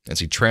alone. And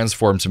she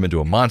transforms him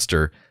into a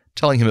monster,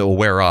 telling him it will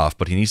wear off,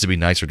 but he needs to be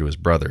nicer to his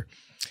brother.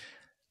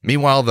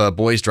 Meanwhile, the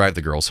boys drive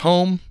the girls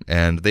home,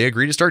 and they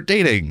agree to start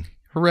dating.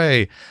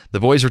 Hooray! The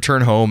boys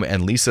return home,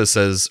 and Lisa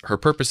says her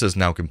purpose is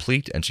now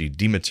complete, and she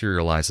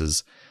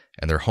dematerializes,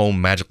 and their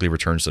home magically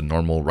returns to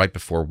normal right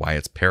before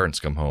Wyatt's parents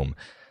come home.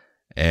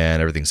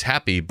 And everything's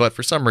happy, but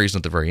for some reason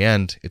at the very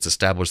end, it's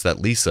established that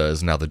Lisa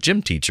is now the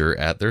gym teacher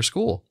at their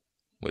school,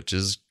 which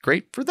is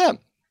great for them.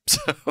 So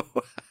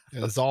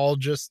it's all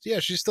just,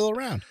 she's still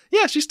around.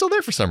 Yeah, she's still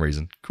there for some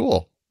reason.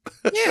 Cool.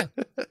 Yeah.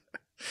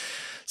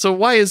 So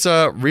why is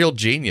Real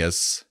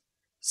Genius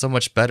so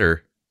much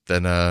better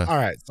than All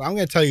right, so I'm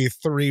going to tell you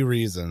 3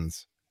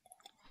 reasons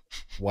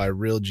why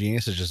Real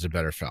Genius is just a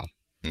better film.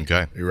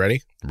 Okay. You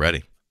ready?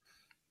 Ready.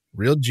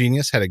 Real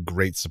Genius had a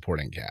great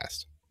supporting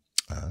cast.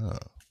 Oh.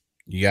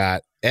 You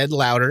got Ed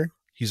Lauter.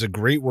 He's a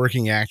great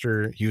working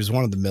actor. He was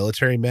one of the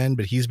military men,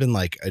 but he's been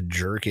like a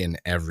jerk in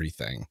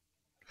everything.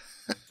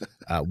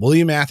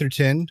 William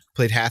Atherton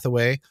played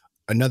Hathaway,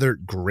 another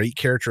great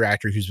character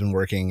actor who's been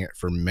working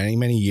for many,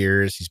 many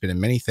years. He's been in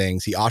many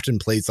things. He often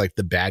plays like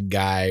the bad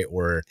guy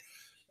or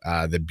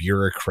the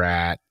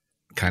bureaucrat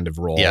kind of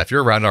role. Yeah, if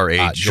you're around our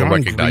age, you'll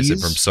recognize Grease,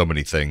 it from so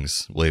many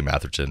things. William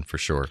Atherton, for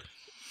sure.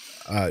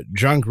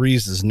 John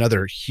Grease is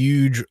another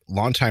huge,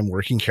 longtime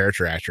working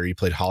character actor. He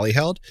played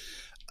Hollyheld.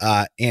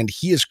 And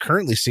he is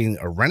currently seeing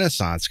a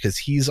renaissance because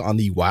he's on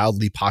the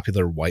wildly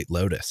popular White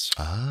Lotus.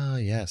 Ah,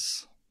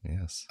 yes.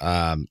 Yes.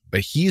 But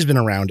he's been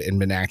around and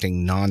been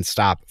acting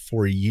nonstop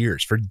for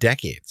years, for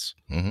decades.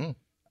 Mm-hmm.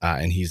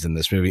 And he's in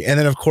this movie. And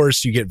then, of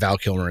course, you get Val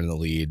Kilmer in the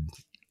lead.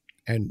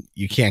 And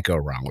you can't go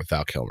wrong with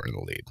Val Kilmer in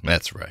the lead.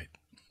 That's right.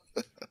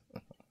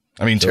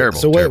 I mean, So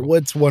terrible.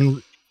 what's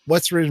one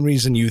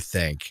reason you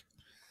think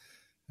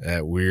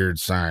that Weird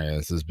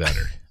Science is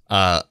better?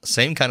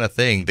 Same kind of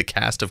thing. The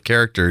cast of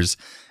characters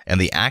and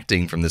the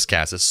acting from this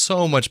cast is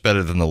so much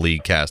better than the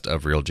lead cast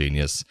of Real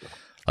Genius,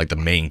 like the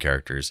main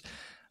characters.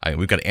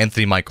 We've got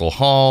Anthony Michael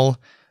Hall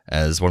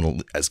as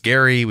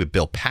Gary. With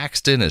Bill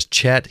Paxton as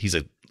Chet. He's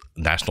a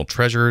national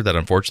treasure that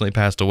unfortunately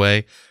passed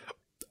away.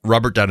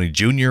 Robert Downey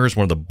Jr. is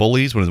one of the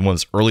bullies, one of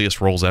his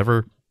earliest roles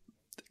ever.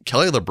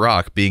 Kelly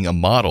LeBrock, being a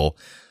model,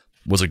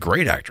 was a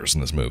great actress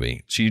in this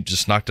movie. She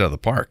just knocked it out of the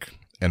park.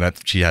 And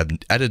she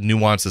had added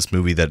nuance to this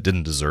movie that it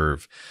didn't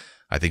deserve.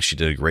 I think she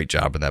did a great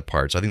job in that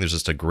part. So I think there's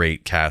just a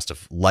great cast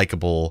of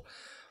likable,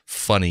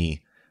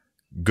 funny,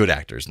 good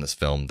actors in this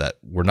film that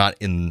were not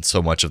in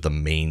so much of the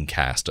main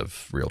cast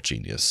of Real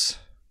Genius.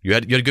 You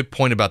had a good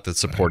point about the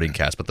supporting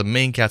cast, but the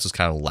main cast was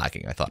kind of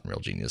lacking, I thought, in Real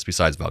Genius,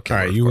 besides Val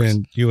Kilmer. All right,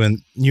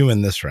 you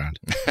win this round.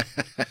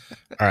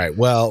 All right,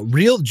 well,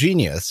 Real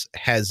Genius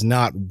has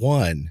not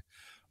one,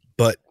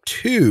 but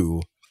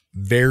 2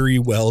 very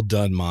well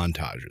done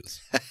montages.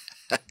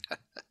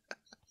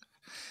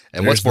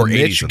 And what's more 80s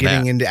Mitch than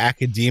getting that? into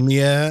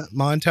academia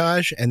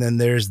montage, and then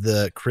there's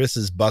the Chris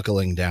is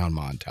buckling down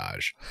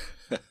montage.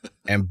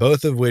 And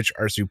both of which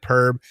are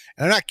superb.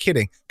 And I'm not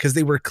kidding, because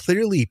they were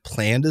clearly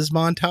planned as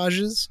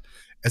montages,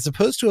 as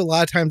opposed to a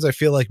lot of times I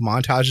feel like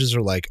montages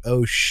are like,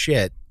 oh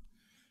shit,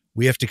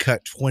 we have to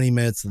cut 20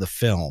 minutes of the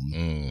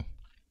film.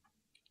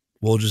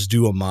 We'll just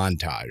do a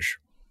montage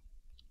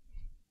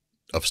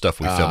Of stuff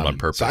we filmed on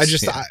purpose. So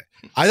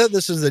I thought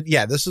this was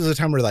a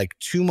time where like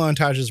 2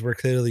 montages were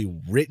clearly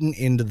written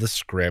into the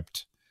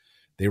script.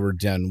 They were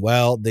done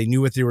well. They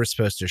knew what they were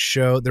supposed to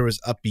show. There was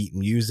upbeat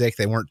music.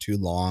 They weren't too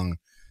long.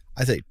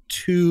 I say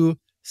 2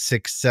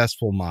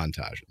 successful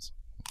montages.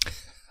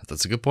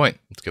 That's a good point.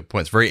 It's a good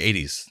point. It's very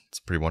 80s. It's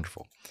pretty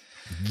wonderful.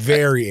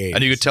 Very 80s.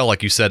 And you could tell,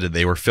 like you said, that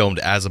they were filmed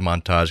as a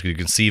montage. You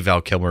can see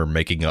Val Kilmer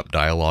making up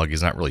dialogue.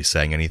 He's not really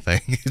saying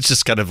anything. It's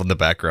just kind of in the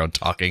background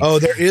talking. Oh,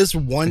 there is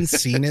one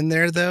scene in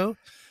there, though,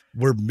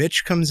 where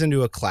Mitch comes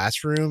into a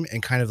classroom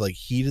and kind of like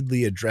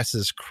heatedly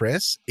addresses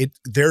Chris. It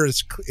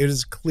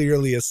is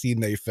clearly a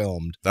scene they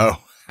filmed.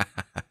 Oh.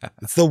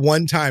 It's the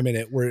one time in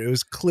it where it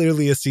was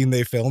clearly a scene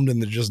they filmed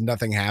and just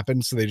nothing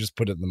happened, so they just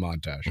put it in the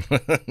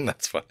montage.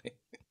 That's funny.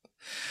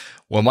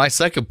 Well, my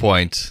second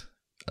point,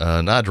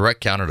 not a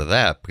direct counter to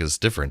that because it's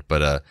different,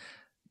 but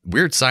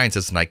Weird Science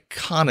is an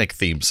iconic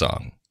theme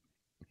song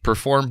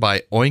performed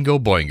by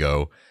Oingo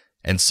Boingo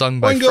and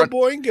sung by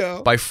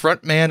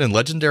frontman and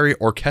legendary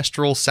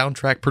orchestral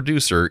soundtrack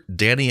producer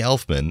Danny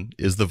Elfman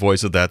is the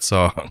voice of that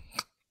song.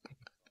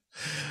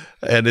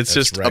 And it's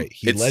That's just right.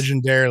 He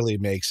legendarily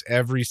makes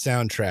every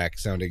soundtrack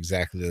sound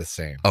exactly the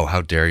same. Oh,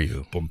 how dare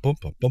you! But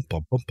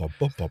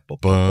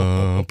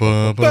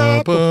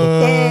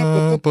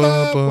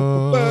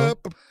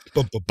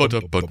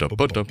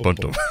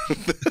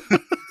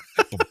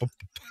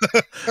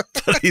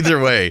either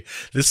way,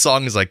 this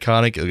song is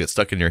iconic. It'll get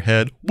stuck in your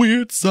head.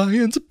 Weird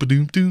Science.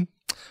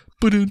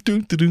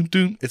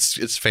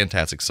 It's a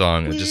fantastic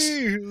song. And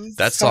just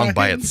that song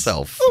by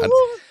itself.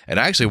 And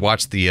I actually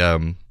watched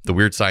the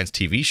Weird Science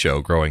TV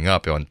show growing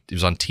up. It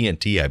was on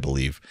TNT, I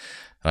believe.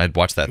 I'd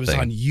watch that It was thing.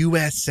 on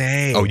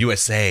USA. Oh,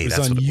 USA. It was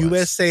That's on what it was.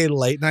 USA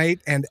Late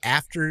Night, and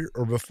after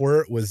or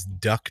before it was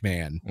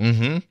Duckman.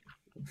 Mm-hmm.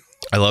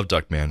 I love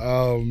Duckman.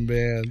 Oh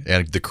man!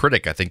 And The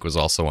Critic, I think, was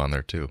also on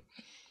there too.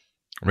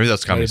 Or maybe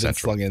that's Comedy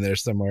Central. Slung in there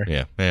somewhere.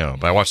 Yeah,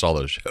 but I watched all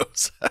those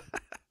shows.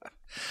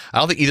 I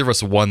don't think either of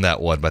us won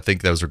that one, but I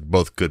think those are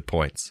both good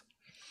points.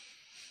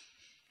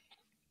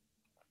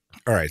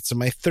 All right, so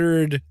my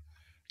third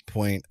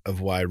point of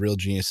why Real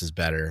Genius is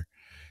better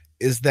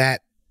is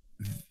that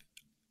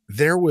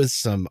there was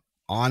some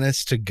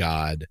honest to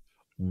God,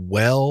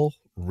 well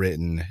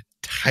written,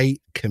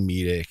 tight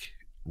comedic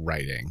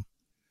writing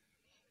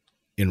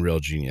in Real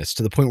Genius,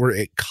 to the point where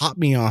it caught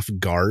me off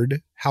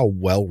guard how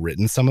well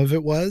written some of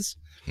it was,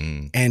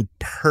 and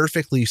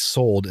perfectly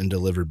sold and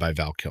delivered by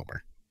Val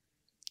Kilmer.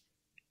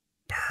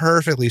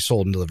 Perfectly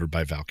sold and delivered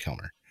by Val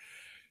Kilmer.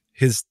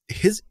 His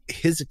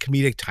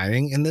comedic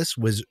timing in this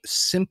was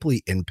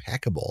simply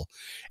impeccable,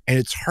 and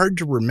it's hard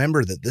to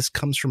remember that this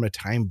comes from a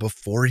time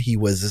before he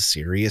was a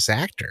serious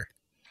actor,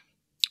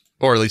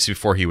 or at least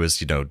before he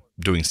was,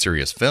 doing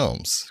serious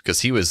films,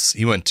 because he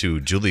went to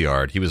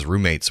Juilliard. He was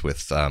roommates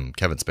with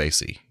Kevin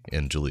Spacey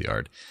in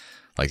Juilliard.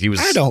 Like he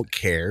was. I don't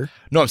care.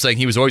 No, I'm saying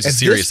he was always a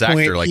serious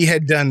actor. Like he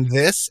had done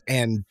this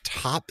and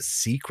Top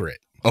Secret.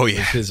 Oh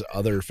yeah, his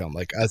other film,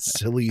 like a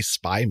silly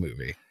spy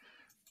movie.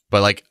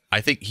 But like,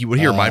 I think what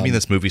he reminded me of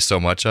this movie so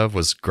much of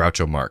was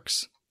Groucho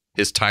Marx.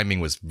 His timing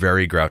was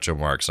very Groucho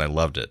Marx, and I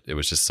loved it. It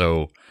was just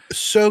so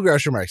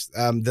Groucho Marx.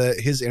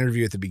 His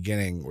interview at the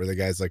beginning where the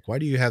guy's like, "Why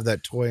do you have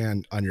that toy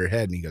on your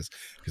head?" And he goes,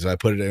 "Because if I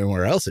put it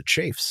anywhere else, it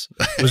chafes."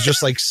 It was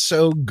just like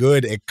so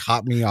good. It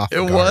caught me off.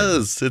 It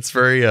was. It's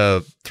very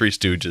Three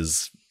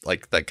Stooges,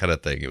 like that kind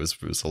of thing. It was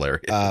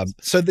hilarious.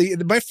 So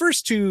my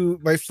first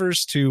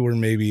two were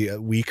maybe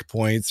weak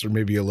points or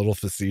maybe a little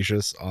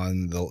facetious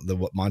on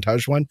the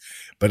montage one,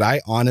 but I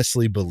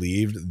honestly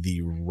believed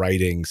the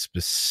writing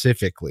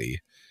specifically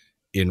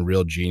in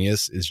Real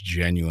Genius is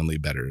genuinely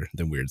better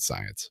than Weird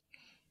Science.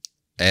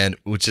 And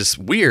which is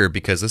weird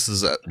because this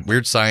is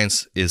Weird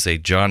Science is a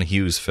John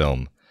Hughes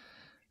film.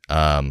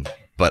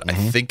 But I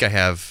think I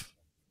have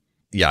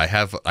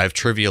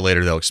trivia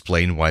later that'll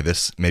explain why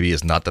this maybe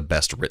is not the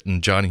best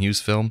written John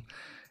Hughes film.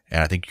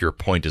 And I think your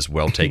point is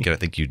well taken. I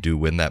think you do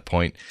win that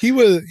point. He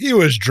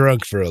was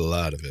drunk for a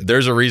lot of it.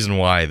 There's a reason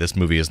why this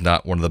movie is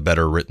not one of the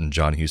better written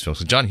John Hughes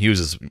films. John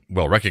Hughes is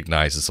well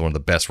recognized as one of the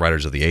best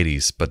writers of the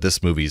 80s, but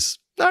this movie's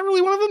not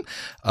really one of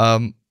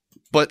them.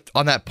 But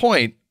on that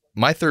point,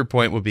 my third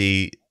point would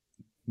be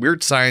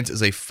Weird Science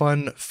is a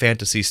fun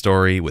fantasy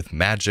story with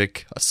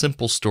magic, a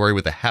simple story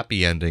with a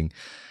happy ending.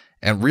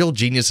 And Real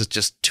Genius is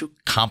just too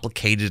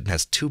complicated and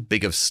has too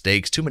big of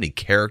stakes, too many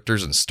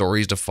characters and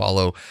stories to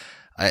follow.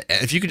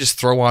 If you could just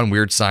throw on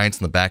Weird Science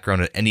in the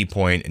background at any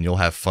point and you'll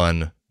have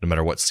fun no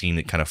matter what scene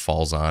it kind of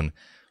falls on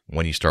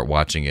when you start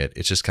watching it.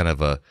 It's just kind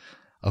of a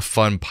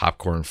fun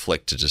popcorn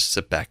flick to just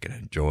sit back and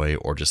enjoy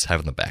or just have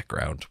in the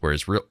background.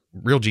 Whereas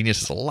Real Genius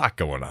has a lot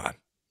going on.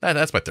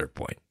 That's my third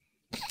point.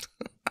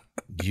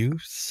 You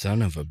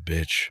son of a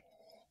bitch.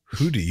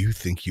 Who do you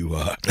think you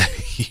are?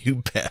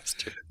 You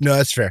bastard. No,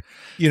 that's fair.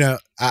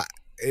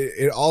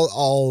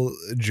 All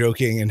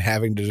joking and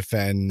having to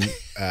defend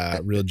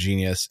Real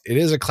Genius. It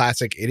is a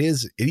classic.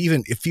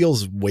 It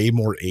feels way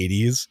more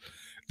 80s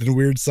than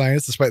Weird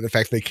Science, despite the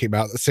fact they came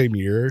out the same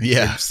year.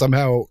 Yeah. Like,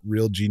 somehow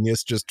Real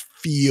Genius just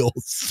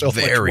feels so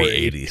very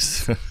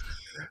much more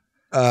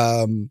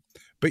 80s.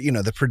 But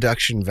the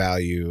production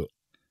value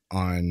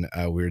on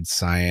Weird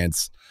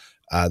Science,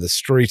 the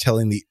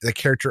storytelling, the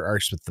character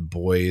arcs with the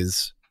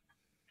boys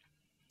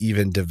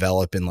even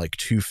develop in like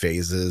two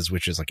phases,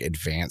 which is like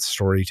advanced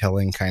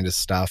storytelling kind of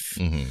stuff.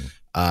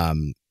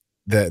 Mm-hmm.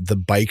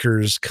 The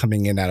bikers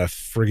coming in out of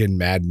friggin'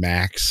 Mad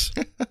Max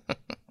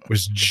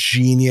was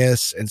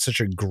genius and such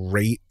a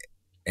great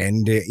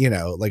end,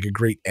 like a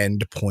great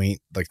end point,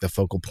 like the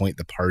focal point,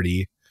 the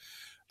party.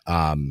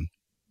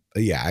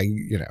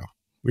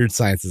 Weird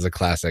Science is a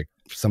classic.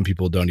 Some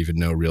people don't even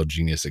know Real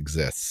Genius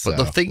exists. But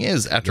the thing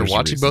is, after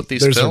watching both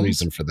these films, there's a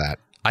reason for that.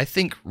 I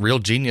think Real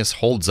Genius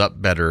holds up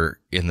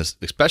better in this,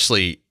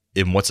 especially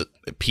in what's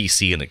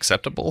PC and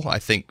acceptable. I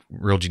think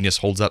Real Genius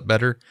holds up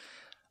better.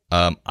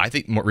 I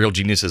think Real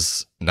Genius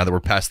is, now that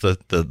we're past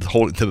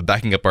the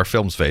backing up our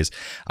films phase,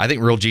 I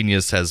think Real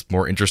Genius has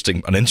an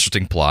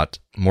interesting plot,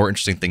 more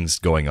interesting things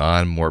going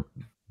on,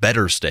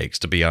 better stakes,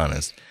 to be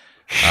honest.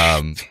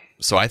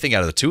 So I think out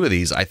of the two of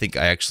these, I think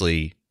I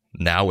actually,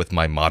 now with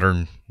my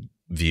modern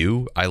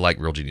view, I like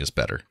Real Genius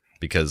better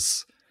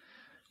because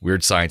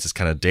Weird Science is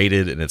kind of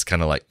dated and it's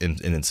kind of like in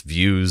its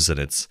views and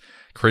it's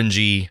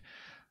cringy.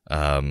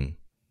 And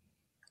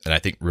I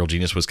think Real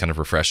Genius was kind of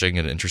refreshing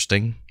and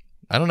interesting.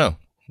 I don't know.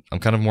 I'm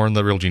kind of more in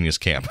the Real Genius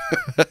camp.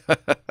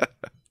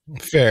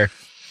 Fair.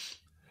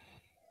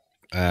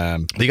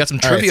 You got some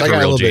trivia for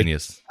Real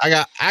Genius. I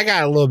got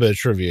a little bit of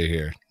trivia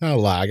here. Not a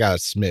lot. I got a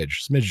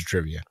smidge of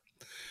trivia.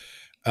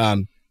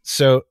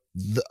 So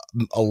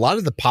a lot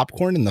of the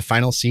popcorn in the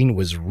final scene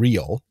was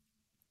real.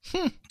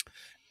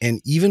 And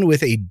even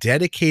with a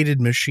dedicated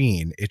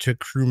machine, it took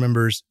crew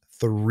members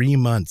 3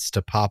 months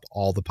to pop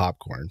all the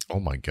popcorn. Oh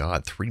my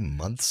God, 3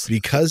 months?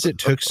 Because it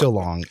took so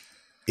long,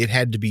 it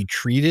had to be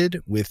treated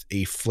with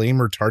a flame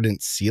retardant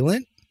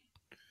sealant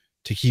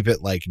to keep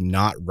it like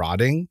not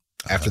rotting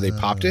after they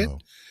popped it.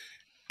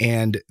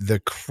 And the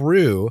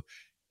crew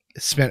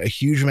spent a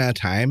huge amount of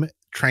time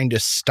trying to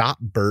stop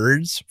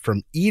birds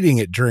from eating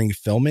it during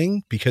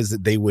filming because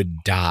they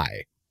would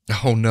die.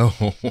 Oh no.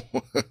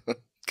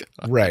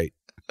 Right.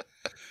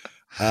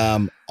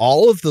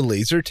 All of the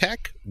laser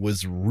tech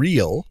was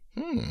real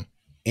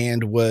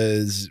and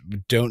was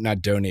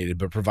not donated,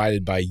 but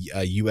provided by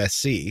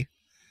USC.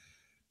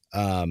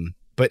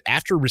 But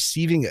after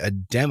receiving a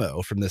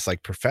demo from this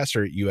like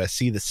professor at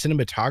USC, the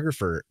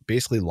cinematographer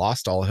basically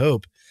lost all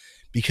hope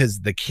because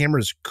the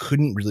cameras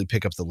couldn't really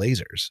pick up the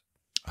lasers.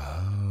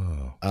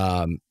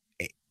 Oh.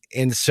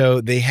 And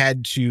so they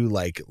had to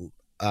like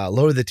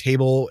lower the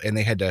table, and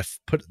they had to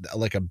put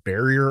like a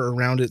barrier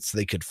around it so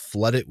they could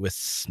flood it with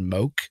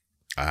smoke.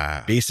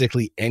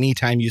 Basically,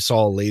 anytime you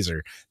saw a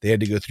laser, they had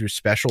to go through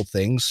special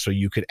things so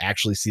you could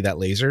actually see that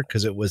laser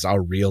because it was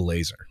a real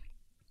laser.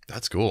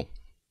 That's cool.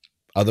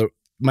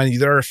 Mind you,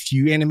 there are a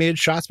few animated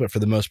shots, but for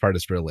the most part,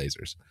 it's real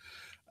lasers.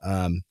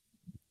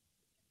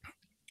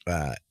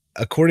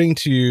 According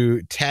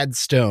to Tad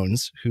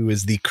Stones, who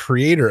is the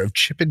creator of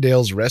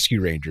Chippendale's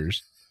Rescue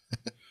Rangers,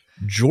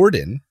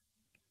 Jordan,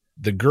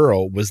 the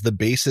girl, was the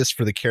basis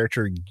for the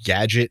character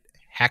Gadget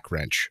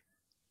Hackwrench.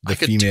 I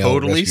could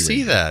totally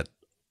see that.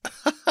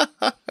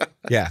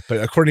 Yeah,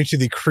 but according to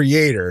the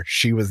creator,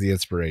 she was the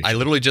inspiration. I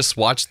literally just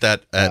watched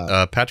that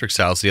at Patrick's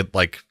house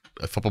like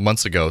a couple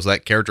months ago. So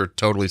that character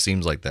totally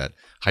seems like that.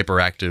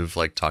 Hyperactive,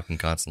 like talking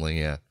constantly.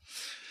 Yeah.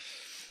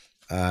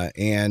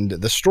 And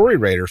the story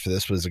writer for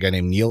this was a guy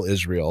named Neil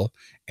Israel,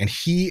 and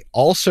he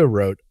also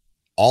wrote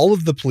all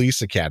of the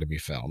Police Academy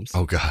films.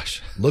 Oh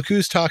gosh. Look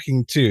Who's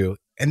Talking Too.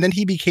 And then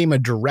he became a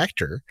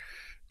director,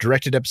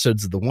 directed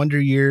episodes of The Wonder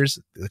Years,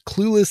 The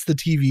Clueless, the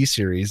TV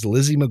series,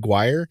 Lizzie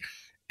McGuire,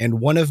 and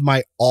one of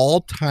my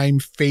all-time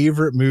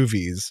favorite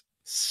movies,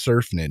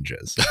 Surf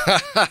Ninjas.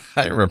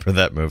 I remember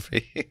that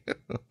movie.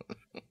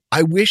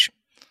 I wish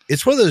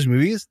it's one of those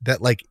movies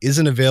that like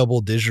isn't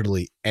available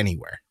digitally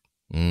anywhere.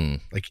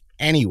 Like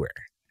anywhere.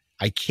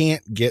 I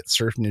can't get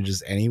Surf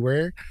Ninjas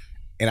anywhere,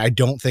 and I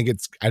don't think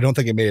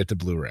it made it to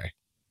Blu-ray.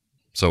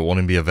 So it won't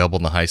even be available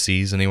in the high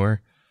seas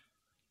anywhere?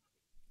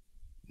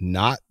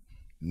 Not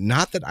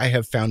that I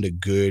have found a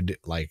good,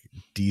 like,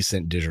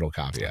 decent digital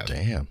copy of.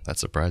 Damn,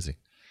 that's surprising.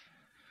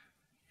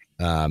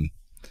 So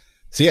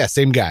yeah,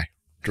 same guy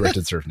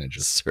directed Surf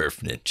Ninjas.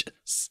 Surf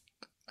Ninjas.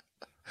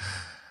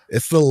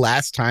 It's the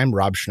last time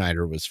Rob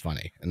Schneider was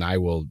funny, and I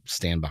will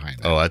stand behind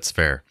that. Oh, that's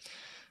fair.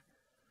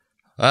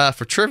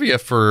 For trivia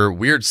for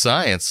Weird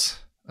Science,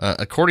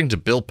 according to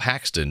Bill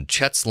Paxton,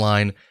 Chet's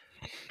line,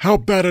 "How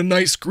about a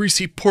nice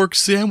greasy pork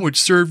sandwich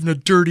served in a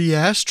dirty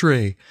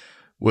ashtray?"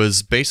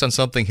 was based on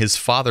something his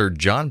father,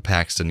 John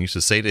Paxton, used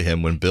to say to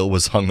him when Bill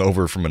was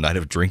hungover from a night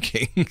of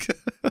drinking.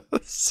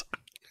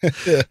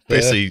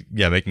 Basically,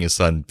 yeah, making his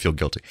son feel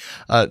guilty.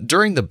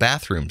 During the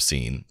bathroom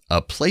scene,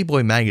 a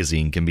Playboy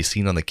magazine can be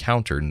seen on the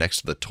counter next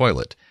to the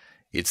toilet.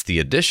 It's the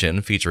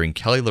edition featuring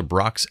Kelly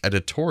LeBrock's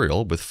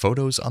editorial with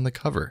photos on the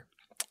cover.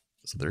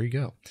 So there you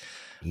go.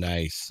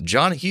 Nice.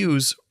 John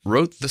Hughes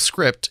wrote the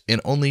script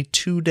in only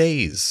 2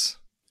 days.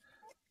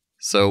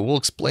 So we'll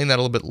explain that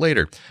a little bit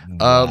later.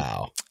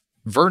 Wow.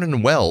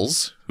 Vernon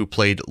Wells, who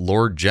played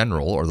Lord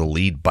General, or the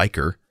lead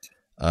biker,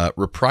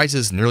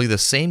 reprises nearly the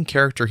same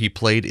character he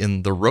played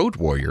in The Road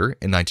Warrior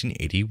in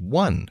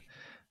 1981,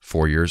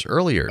 4 years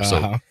earlier.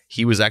 So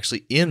he was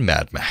actually in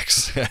Mad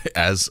Max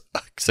as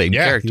same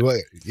character.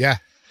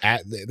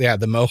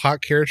 The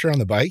Mohawk character on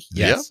the bike.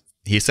 Yes. Yep.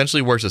 He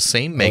essentially wears the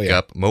same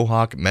makeup,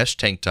 mohawk, mesh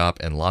tank top,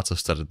 and lots of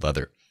studded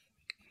leather.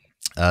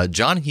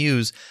 John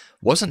Hughes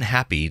wasn't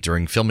happy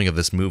during filming of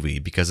this movie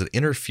because it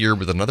interfered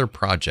with another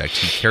project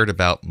he cared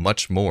about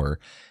much more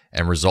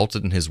and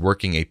resulted in his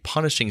working a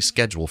punishing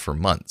schedule for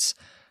months.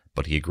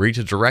 But he agreed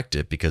to direct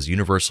it because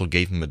Universal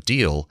gave him a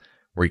deal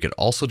where he could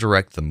also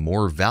direct the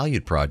more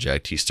valued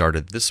project if he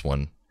started this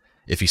one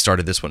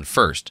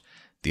first.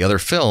 The other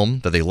film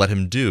that they let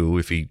him do,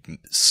 if he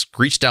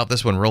screeched out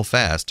this one real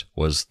fast,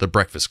 was The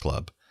Breakfast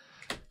Club.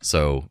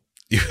 So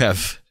you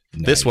have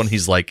this one.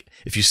 He's like,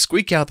 if you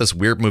squeak out this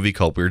weird movie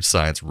called Weird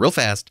Science real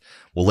fast,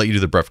 we'll let you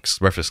do The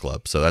Breakfast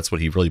Club. So that's what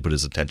he really put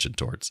his attention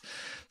towards.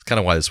 It's kind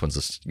of why this one's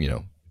just,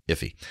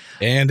 iffy.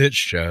 And it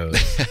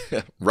shows.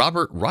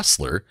 Robert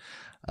Russler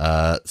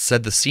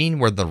said the scene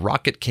where the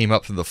rocket came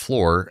up from the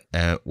floor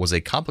was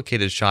a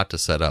complicated shot to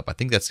set up. I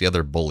think that's the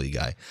other bully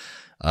guy.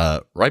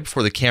 Right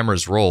before the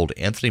cameras rolled,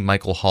 Anthony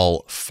Michael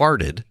Hall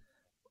farted,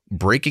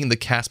 breaking the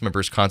cast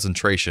members'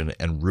 concentration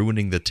and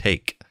ruining the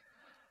take.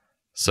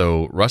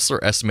 So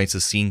Russler estimates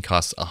the scene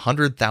cost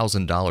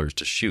 $100,000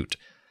 to shoot.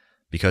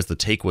 Because the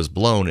take was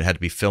blown, it had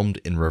to be filmed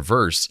in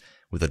reverse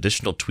with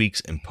additional tweaks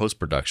in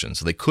post-production.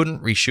 So they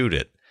couldn't reshoot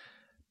it.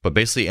 But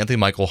basically, Anthony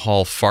Michael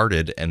Hall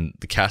farted, and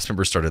the cast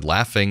members started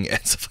laughing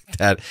and stuff like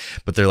that.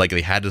 But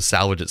they had to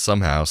salvage it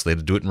somehow, so they had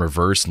to do it in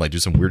reverse and do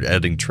some weird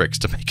editing tricks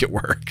to make it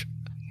work.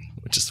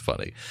 which is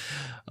funny.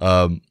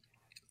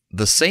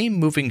 The same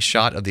moving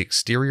shot of the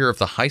exterior of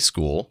the high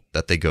school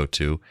that they go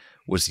to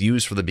was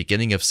used for the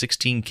beginning of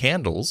 16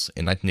 Candles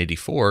in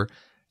 1984,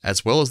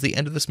 as well as the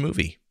end of this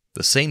movie.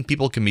 The same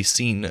people can be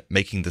seen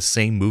making the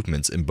same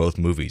movements in both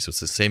movies. So it's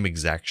the same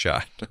exact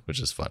shot, which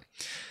is fun.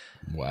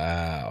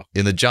 Wow.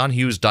 In the John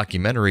Hughes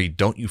documentary,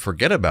 Don't You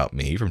Forget About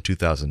Me from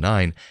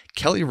 2009,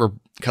 Kelly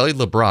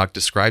LeBrock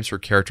describes her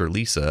character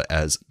Lisa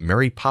as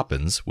Mary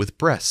Poppins with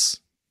breasts.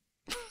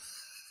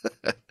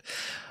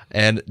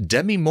 And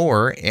Demi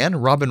Moore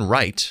and Robin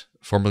Wright,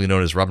 formerly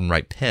known as Robin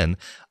Wright Penn,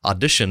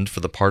 auditioned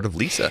for the part of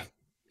Lisa.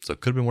 So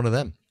it could have been one of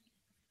them.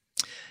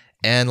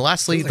 And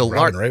lastly,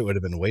 Robin Wright would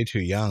have been way too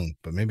young,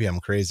 but maybe I'm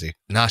crazy.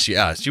 Nah, she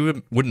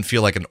wouldn't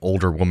feel like an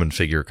older woman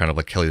figure, kind of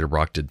like Kelly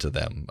LeBrock did to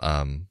them.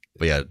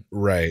 But yeah,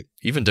 right.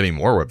 Even Demi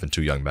Moore would have been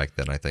too young back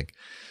then, I think.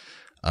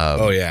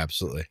 Oh yeah,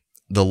 absolutely.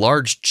 The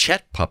large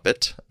Chet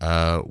puppet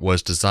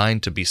was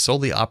designed to be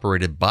solely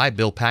operated by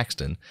Bill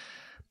Paxton,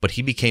 but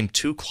he became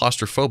too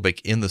claustrophobic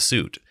in the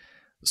suit.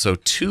 So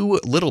two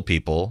little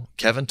people,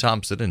 Kevin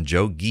Thompson and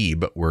Joe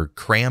Geeb, were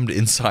crammed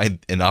inside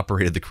and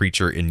operated the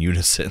creature in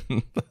unison.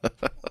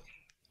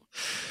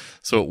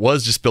 So it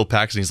was just Bill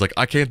Paxton. He's like,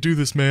 I can't do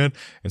this, man.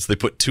 And so they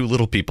put two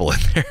little people in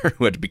there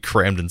who had to be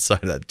crammed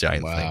inside that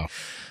giant thing.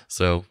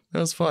 So that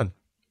was fun.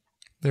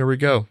 There we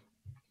go.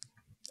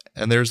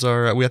 And there's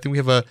our, I think we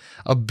have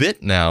a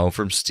bit now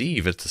from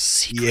Steve. It's the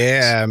secret.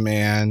 Yeah,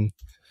 man.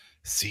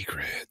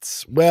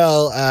 Secrets.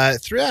 Well,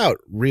 throughout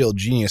Real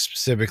Genius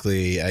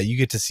specifically, you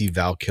get to see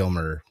Val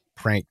Kilmer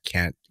prank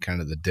Kent,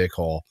 kind of the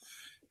dickhole,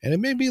 and it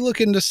made me look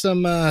into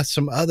some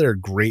other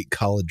great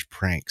college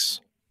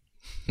pranks.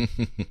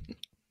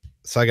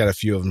 So I got a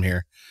few of them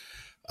here.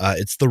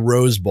 It's the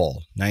Rose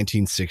Bowl,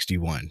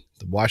 1961.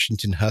 The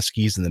Washington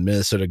Huskies and the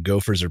Minnesota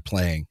Gophers are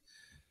playing.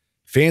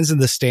 Fans in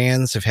the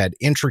stands have had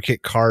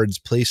intricate cards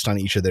placed on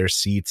each of their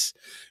seats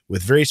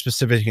with very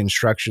specific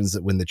instructions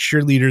that when the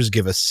cheerleaders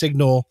give a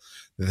signal,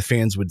 that the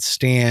fans would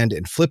stand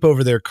and flip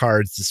over their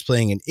cards,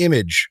 displaying an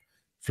image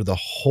for the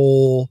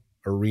whole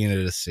arena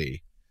to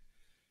see.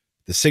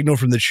 The signal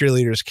from the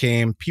cheerleaders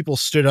came. People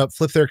stood up,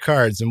 flipped their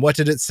cards, and what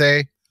did it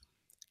say?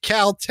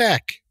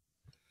 Caltech.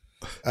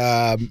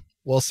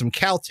 Well, some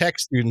Caltech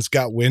students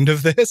got wind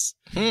of this.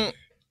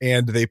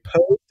 And they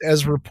posed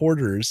as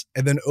reporters,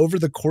 and then over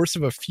the course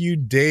of a few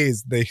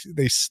days, they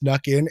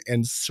snuck in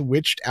and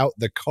switched out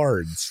the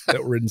cards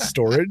that were in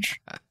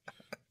storage.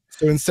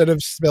 So instead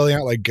of spelling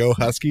out like "Go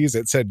Huskies,"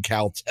 it said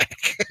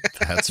Caltech.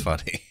 That's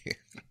funny.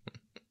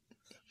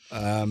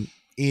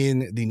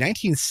 In the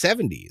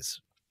 1970s,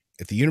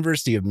 at the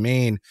University of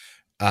Maine,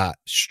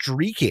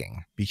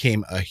 streaking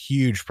became a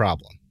huge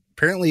problem.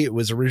 Apparently, it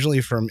was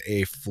originally from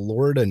a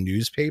Florida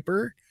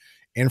newspaper,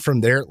 and from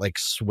there, it like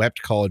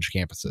swept college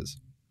campuses.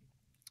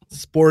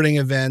 Sporting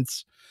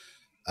events,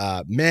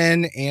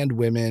 men and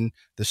women,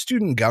 the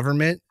student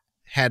government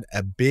had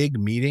a big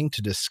meeting to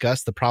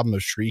discuss the problem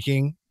of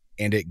streaking,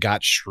 and it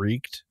got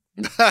shrieked.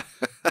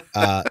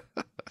 The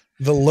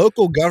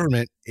local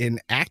government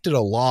enacted a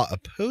law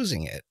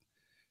opposing it,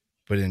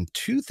 but in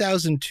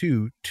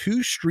 2002,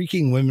 2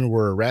 streaking women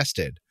were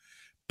arrested.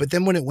 But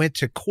then when it went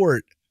to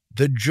court,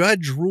 the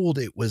judge ruled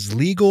it was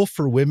legal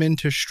for women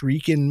to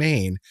streak in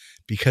Maine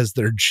because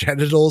their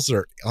genitals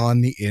are on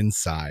the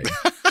inside.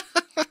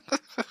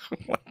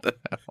 What the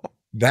hell?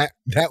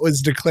 That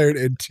was declared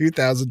in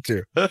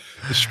 2002. The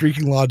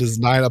streaking law does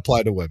not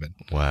apply to women.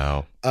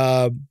 Wow.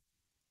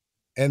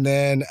 And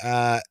then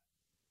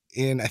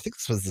in, I think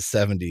this was the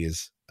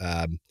 70s,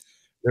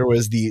 there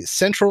was the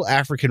Central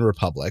African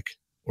Republic,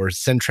 or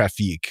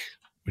Centrafrique,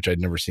 which I'd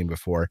never seen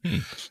before.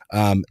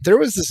 There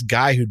was this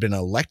guy who'd been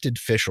elected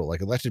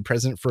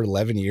president for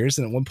 11 years.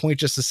 And at one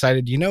point just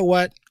decided, you know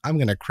what? I'm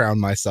going to crown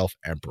myself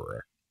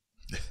emperor.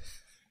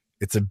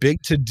 It's a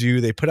big to-do.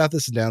 They put out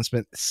this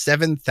announcement.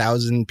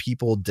 7,000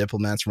 people,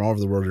 diplomats from all over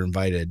the world are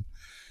invited.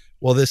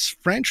 Well, this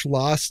French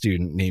law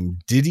student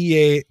named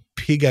Didier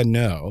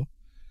Piganeau,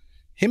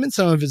 him and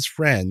some of his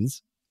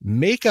friends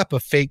make up a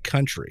fake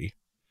country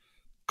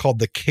called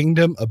the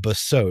Kingdom of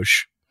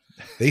Basoche.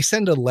 They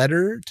send a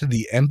letter to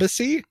the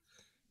embassy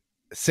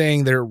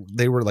saying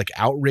they were like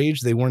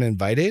outraged they weren't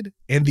invited,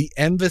 and the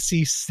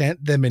embassy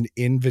sent them an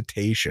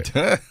invitation.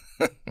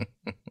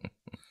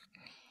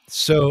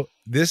 So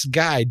this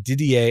guy,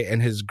 Didier,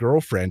 and his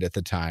girlfriend at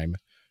the time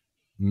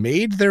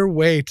made their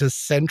way to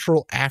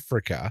Central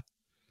Africa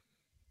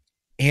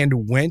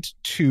and went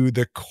to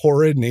the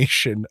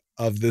coronation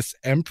of this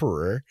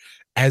emperor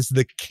as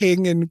the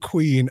king and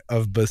queen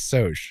of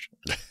Basoche.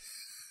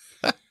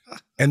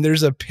 And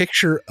there's a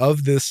picture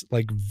of this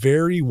like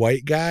very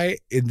white guy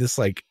in this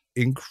like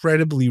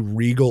incredibly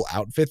regal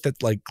outfit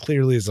that like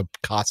clearly is a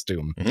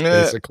costume,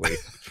 basically.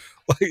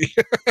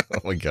 Oh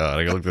my God,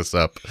 I gotta look this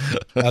up.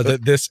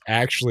 That this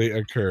actually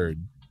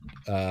occurred.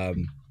 So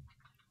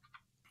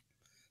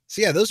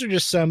yeah, those are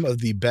just some of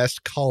the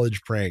best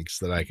college pranks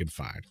that I could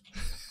find,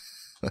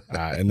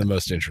 and the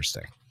most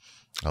interesting.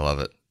 I love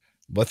it.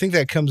 Well, I think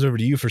that comes over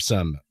to you for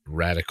some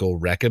radical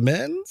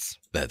recommends.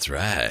 That's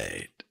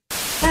right.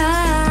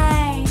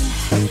 Hi,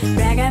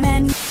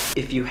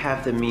 If you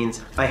have the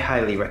means, I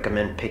highly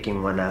recommend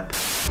picking one up.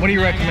 What do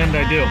you recommend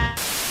I do?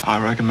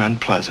 I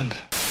recommend Pleasant.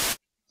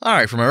 All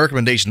right, for my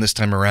recommendation this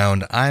time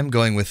around, I'm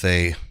going with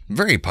a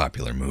very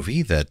popular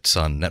movie that's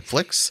on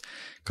Netflix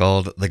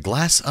called The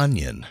Glass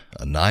Onion,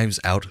 a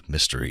Knives Out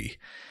mystery.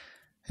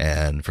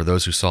 And for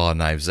those who saw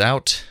Knives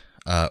Out,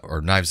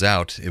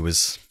 it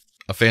was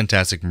a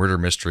fantastic murder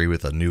mystery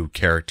with a new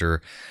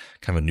character,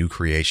 kind of a new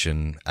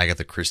creation,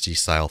 Agatha Christie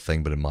style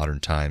thing, but in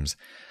modern times,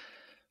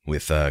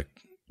 with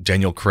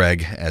Daniel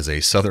Craig as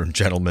a Southern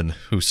gentleman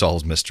who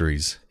solves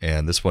mysteries.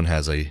 And this one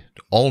has a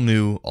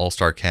all-new,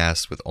 all-star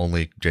cast with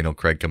only Daniel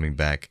Craig coming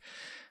back.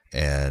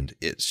 And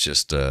it's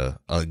just a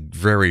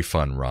very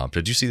fun romp.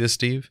 Did you see this,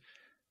 Steve?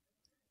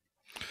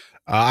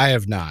 I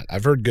have not.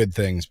 I've heard good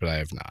things, but I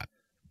have not.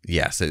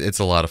 Yes, it's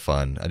a lot of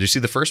fun. Did you see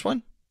the first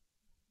one?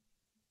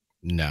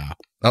 No.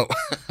 Oh,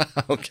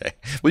 okay.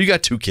 Well, you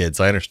got 2 kids.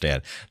 I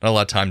understand. Not a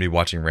lot of time to be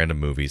watching random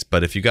movies.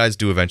 But if you guys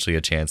do eventually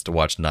a chance to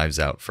watch Knives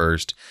Out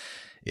first,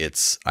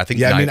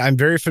 I'm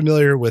very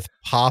familiar with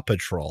Paw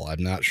Patrol.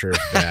 I'm not sure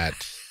if that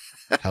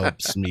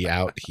helps me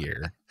out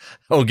here.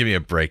 Oh, give me a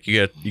break.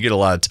 You get a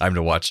lot of time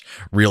to watch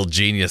Real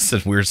Genius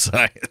and Weird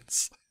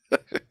Science.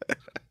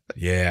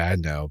 Yeah, I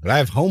know, but I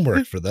have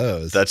homework for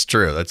those. That's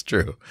true.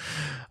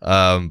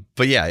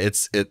 But yeah,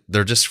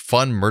 they're just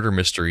fun murder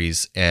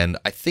mysteries, and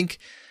I think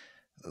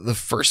the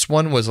first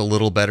one was a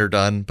little better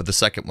done, but the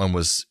second one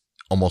was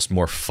almost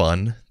more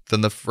fun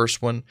than the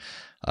first one.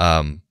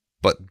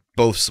 But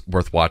both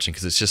worth watching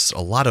because it's just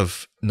a lot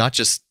of not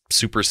just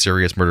super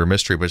serious murder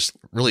mystery, but just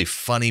really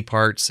funny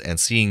parts, and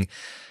seeing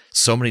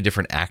so many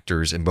different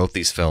actors in both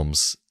these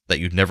films that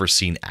you've never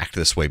seen act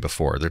this way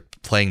before. They're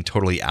playing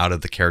totally out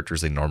of the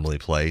characters they normally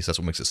play. So that's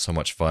what makes it so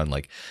much fun.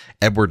 Like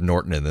Edward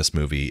Norton in this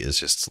movie is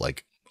just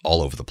like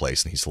all over the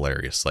place, and he's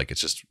hilarious. Like, it's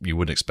just, you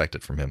wouldn't expect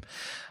it from him.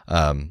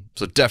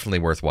 So definitely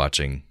worth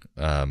watching.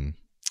 And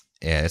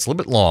it's a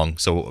little bit long.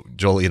 So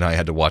Jolie and I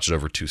had to watch it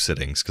over 2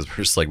 sittings because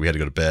we're just like, we had to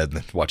go to bed and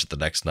then watch it the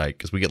next night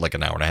because we get like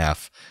an hour and a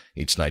half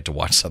each night to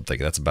watch something.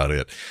 That's about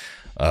it.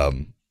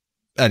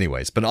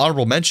 Anyways, but an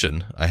honorable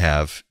mention I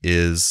have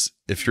is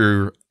if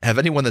you have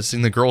anyone that's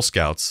seen the Girl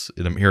Scouts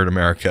here in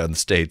America and the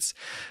States,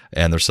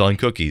 and they're selling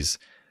cookies,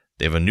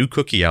 they have a new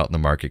cookie out in the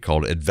market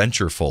called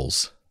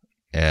Adventurefuls,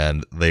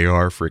 and they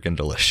are freaking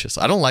delicious.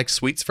 I don't like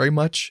sweets very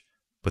much,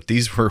 but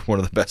these were one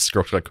of the best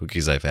Girl Scout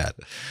cookies I've had.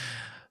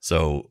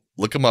 So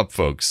look them up,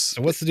 folks.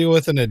 So what's the deal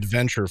with an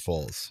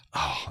Adventurefuls?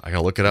 Oh, I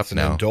gotta look it up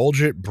now. An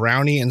indulgent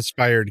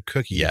brownie-inspired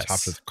cookie Yes.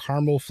 topped with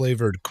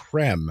caramel-flavored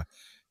creme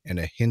and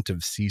a hint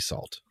of sea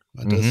salt.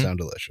 That does sound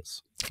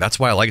delicious. That's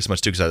why I like it so much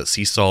too, because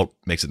sea salt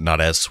makes it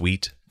not as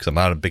sweet, because I'm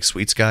not a big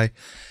sweets guy.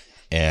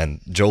 And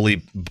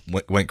Jolie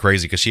went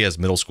crazy because she has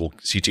middle school.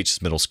 She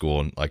teaches middle school,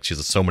 and like she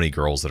has so many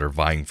girls that are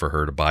vying for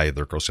her to buy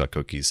their Girl Scout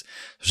cookies.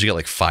 So she got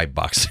like 5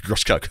 boxes of Girl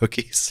Scout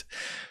cookies.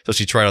 So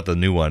she tried out the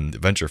new one,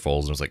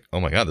 Adventurefuls, and was like, "Oh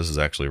my god, this is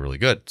actually really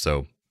good."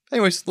 So,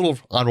 anyways, little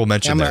honorable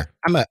mention there.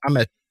 I'm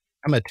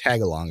a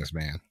tag-alongs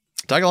man.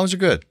 Tag-alongs are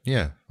good.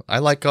 Yeah, I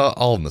like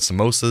all of them: the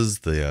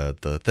samosas,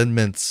 the Thin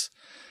Mints,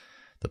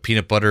 the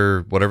peanut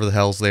butter, whatever the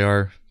hells they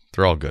are.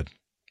 They're all good,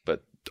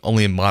 but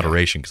only in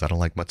moderation because I don't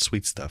like much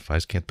sweet stuff. I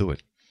just can't do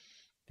it.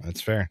 That's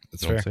fair.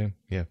 That's You know fair. what I'm saying?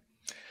 Yeah.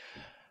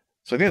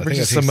 So I think that I brings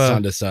think us it takes us some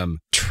on to some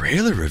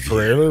trailer reviews.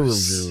 trailer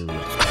reviews.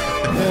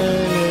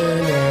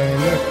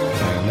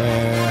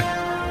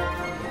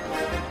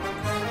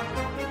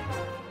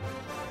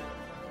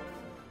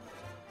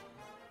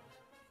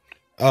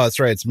 Oh, that's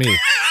right. It's me.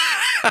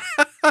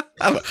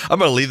 I'm going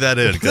to leave that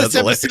in. 'Cause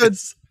that's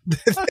hilarious.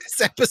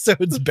 This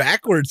episode's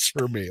backwards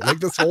for me. Like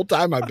this whole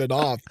time I've been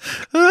off.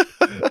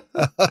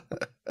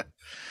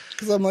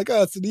 Because I'm like,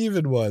 oh, it's an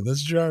even one.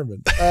 That's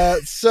German.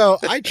 So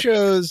I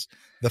chose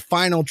the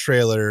final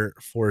trailer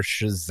for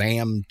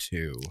Shazam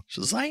 2.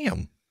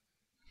 Shazam.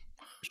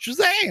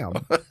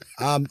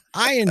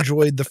 I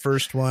enjoyed the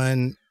first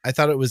one. I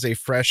thought it was a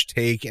fresh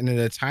take, and at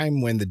a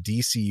time when the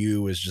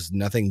DCU was just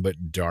nothing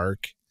but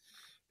dark,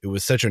 it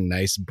was such a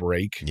nice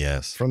break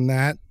from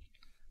that.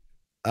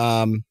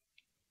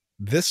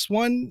 This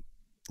one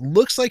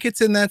looks like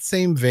it's in that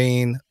same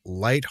vein,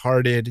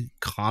 lighthearted,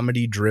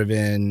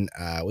 comedy-driven.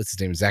 What's his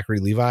name? Zachary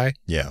Levi?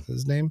 Yeah. Is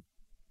his name?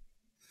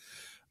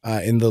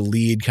 In the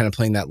lead, kind of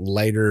playing that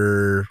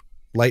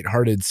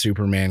lighthearted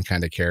Superman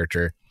kind of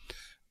character.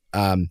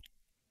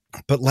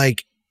 But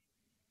like,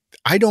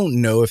 I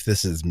don't know if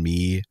this is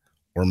me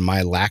or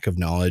my lack of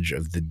knowledge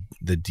of the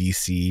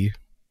DC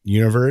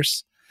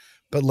universe,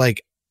 but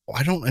like,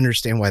 I don't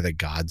understand why the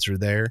gods are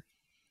there.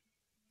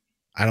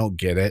 I don't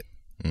get it.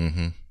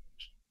 Mm-hmm.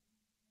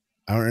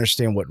 I don't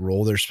understand what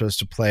role they're supposed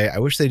to play. I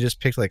wish they just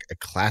picked like a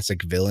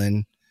classic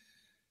villain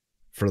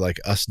for like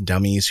us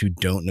dummies who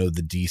don't know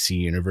the DC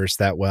universe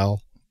that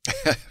well.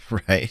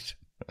 Right.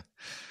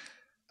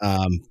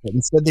 But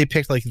instead they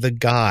picked like the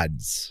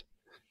gods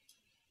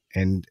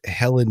and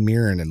Helen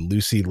Mirren and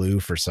Lucy Liu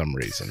for some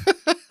reason.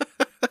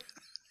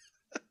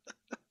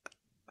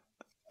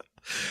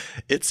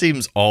 It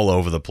seems all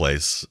over the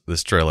place,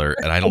 this trailer,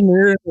 and I don't.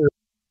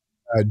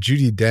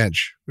 Judi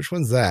Dench. Which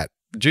one's that?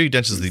 Judi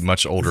Dench is the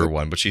much older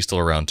one, but she's still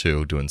around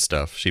too, doing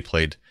stuff. She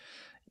played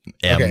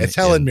M. Okay, it's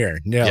Helen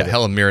Mirren. Yeah,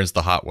 Helen Mirren's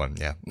the hot one.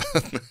 Yeah.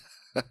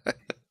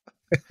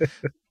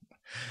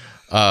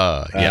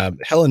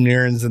 Helen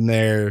Mirren's in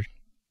there.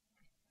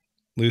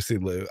 Lucy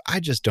Liu. I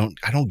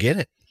don't get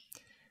it.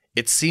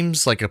 It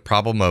seems like a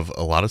problem of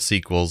a lot of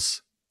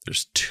sequels.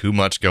 There's too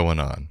much going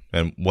on.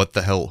 And what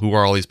the hell? Who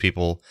are all these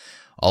people?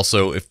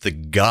 Also, if the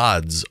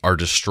gods are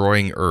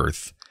destroying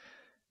Earth,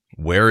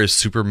 where is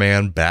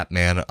Superman,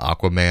 Batman,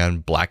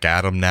 Aquaman, Black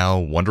Adam now,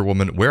 Wonder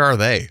Woman? Where are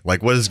they?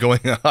 Like, what is going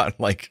on?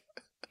 Like,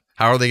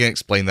 how are they going to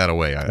explain that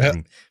away?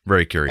 I'm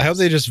very curious. I hope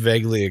they just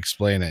vaguely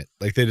explain it,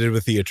 like they did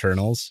with the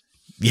Eternals.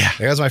 Yeah.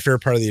 That was my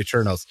favorite part of the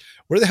Eternals.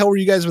 Where the hell were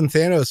you guys when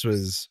Thanos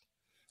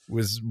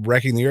was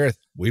wrecking the Earth?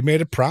 We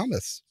made a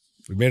promise.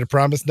 We made a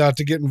promise not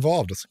to get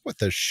involved. It's like, what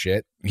the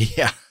shit?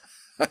 Yeah.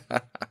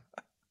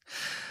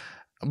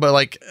 But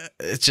like,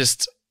 it's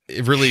just,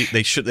 it really,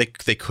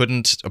 they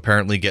couldn't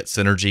apparently get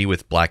synergy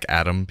with Black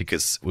Adam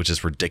which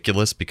is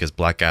ridiculous because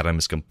Black Adam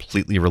is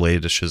completely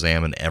related to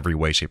Shazam in every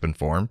way, shape, and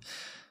form.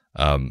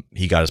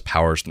 He got his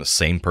powers from the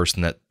same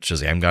person that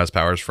Shazam got his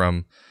powers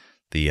from.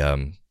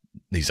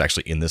 He's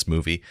actually in this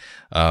movie.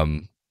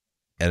 And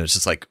it's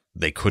just like,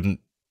 they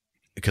couldn't,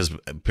 because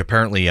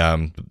apparently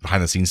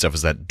behind the scenes stuff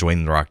is that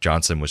Dwayne "The Rock"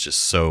 Johnson was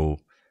just so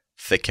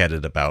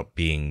thick-headed about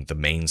being the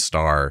main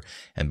star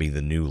and being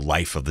the new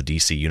life of the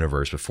DC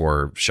universe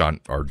before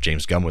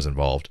James Gunn was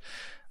involved,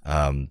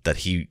 that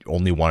he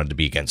only wanted to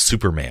be against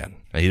Superman.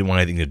 He didn't want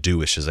anything to do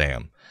with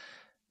Shazam.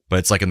 But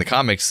it's like in the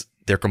comics,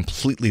 they're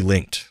completely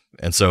linked.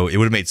 And so it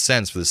would have made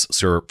sense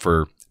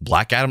for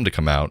Black Adam to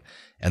come out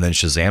and then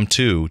Shazam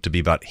 2 to be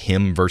about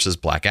him versus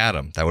Black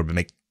Adam. That would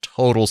make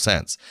total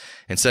sense.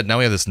 Instead, now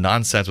we have this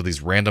nonsense with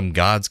these random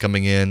gods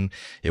coming in.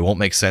 It won't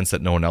make sense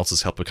that no one else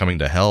is coming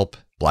to help.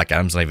 Black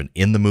Adam's not even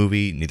in the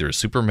movie. Neither is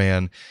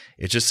Superman.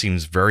 It just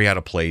seems very out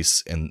of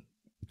place and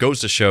goes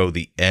to show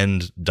the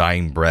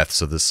dying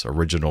breaths of this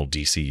original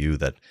DCU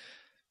that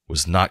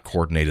was not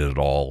coordinated at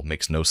all.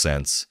 Makes no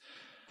sense.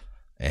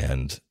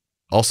 And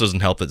also doesn't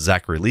help that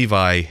Zachary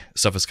Levi,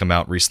 stuff has come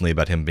out recently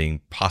about him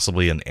being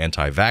possibly an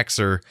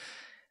anti-vaxxer.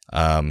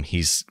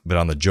 He's been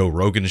on the Joe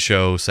Rogan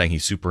show saying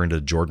he's super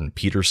into Jordan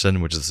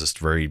Peterson, which is this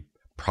very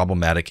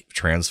problematic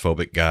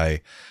transphobic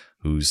guy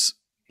who's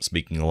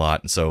speaking a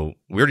lot. And so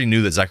we already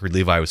knew that Zachary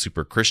Levi was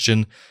super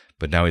Christian,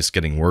 but now he's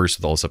getting worse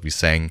with all the stuff he's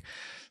saying.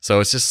 So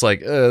it's just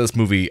like, this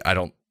movie, I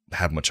don't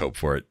have much hope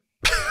for it,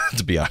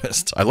 to be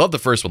honest. I love the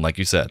first one, like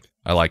you said.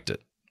 I liked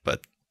it,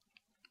 but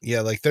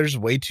yeah, like there's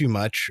way too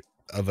much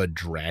of a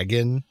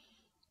dragon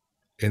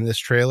in this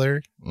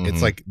trailer. Mm-hmm.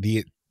 It's like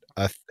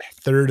a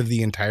third of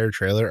the entire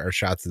trailer are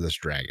shots of this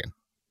dragon.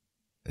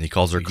 And he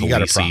calls her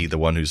Khaleesi, the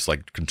one who's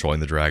like controlling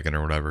the dragon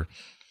or whatever.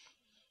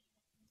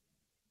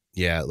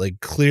 Yeah,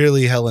 like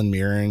clearly Helen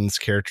Mirren's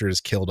character is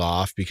killed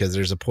off because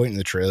there's a point in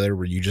the trailer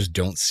where you just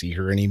don't see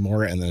her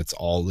anymore and then it's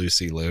all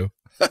Lucy Liu.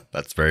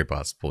 That's very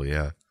possible,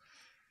 yeah.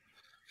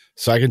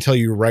 So I can tell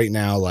you right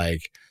now,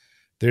 like,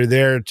 they're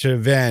there to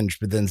avenge,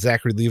 but then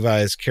Zachary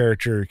Levi's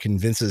character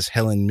convinces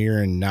Helen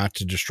Mirren not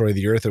to destroy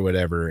the Earth or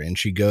whatever, and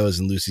she goes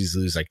and Lucy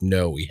Liu's like,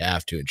 no, we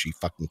have to, and she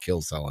fucking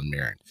kills Helen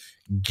Mirren.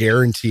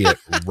 Guarantee it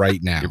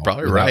right now. You're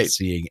probably right.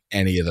 Seeing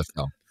any of the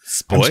film.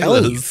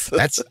 Spoilers.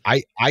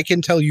 I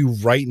can tell you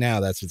right now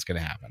that's what's going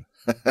to happen.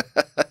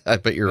 I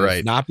bet you're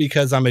right. Not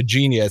because I'm a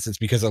genius. It's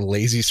because of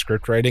lazy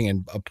script writing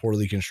and a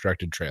poorly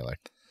constructed trailer.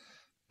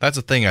 That's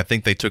the thing. I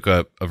think they took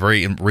a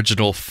very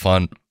original,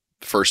 fun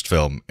first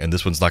film, and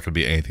this one's not going to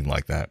be anything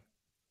like that.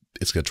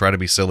 It's going to try to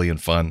be silly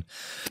and fun,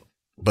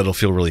 but it'll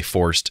feel really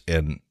forced,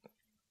 and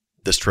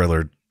this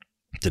trailer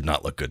did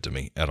not look good to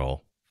me at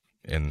all.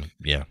 And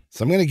yeah.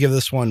 So I'm going to give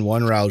this one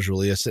Raul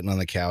Julia sitting on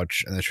the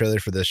couch, and the trailer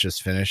for this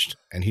just finished,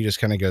 and he just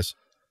kind of goes,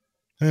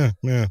 yeah.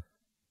 And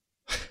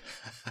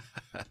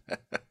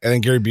then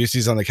Gary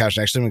Busey's on the couch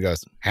next to him and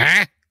goes,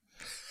 huh?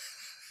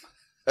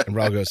 And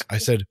Raul goes, I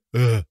said,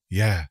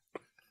 yeah.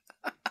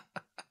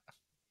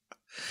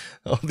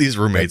 Oh, these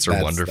roommates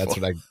are wonderful.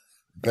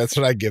 That's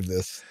what I give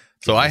this.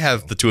 So I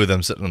have the two of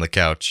them sitting on the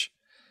couch,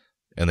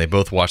 and they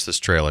both watch this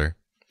trailer,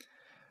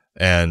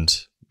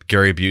 and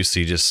Gary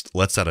Busey just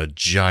lets out a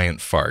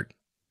giant fart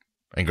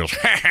and goes,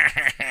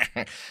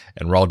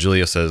 and Raul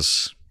Julia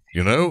says,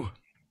 you're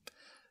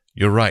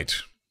right.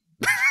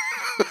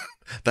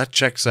 That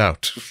checks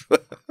out.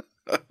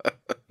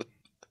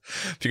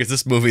 Because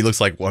this movie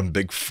looks like one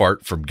big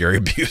fart from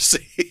Gary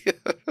Busey.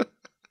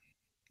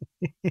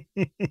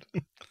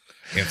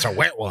 It's a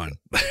wet one.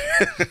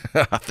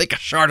 I think I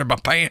sharted my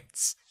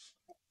pants.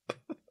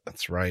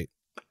 That's right.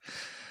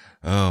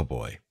 Oh,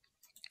 boy.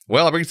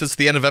 Well, that brings us to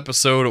the end of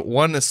episode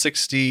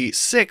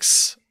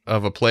 166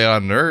 of A Play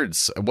on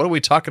Nerds. What are we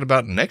talking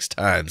about next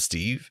time,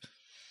 Steve?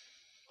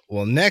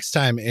 Well, next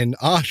time, in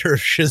honor of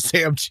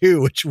Shazam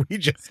 2, which we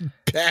just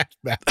passed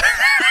back.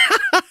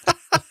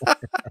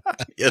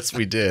 Yes,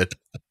 we did.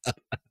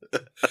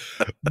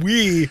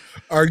 We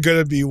are going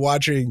to be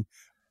watching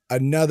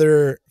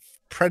another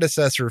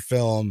predecessor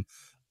film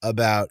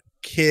about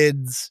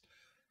kids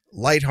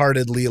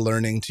lightheartedly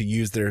learning to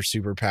use their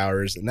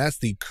superpowers, and that's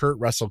the Kurt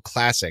Russell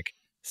classic,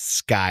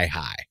 Sky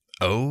High.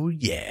 Oh,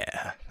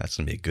 yeah. That's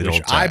going to be a good Which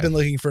old time. I've been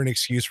looking for an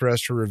excuse for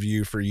us to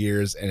review for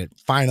years, and it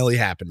finally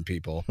happened,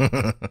 people.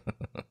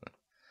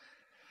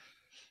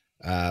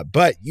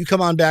 But you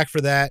come on back for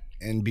that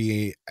and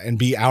be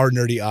our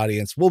nerdy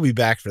audience. We'll be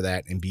back for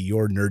that and be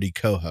your nerdy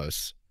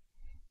co-hosts.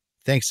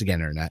 Thanks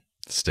again, Internet.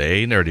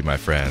 Stay nerdy, my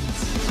friends.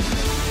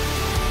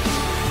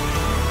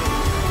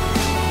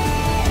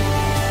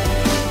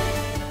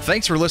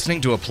 Thanks for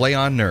listening to A Play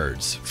on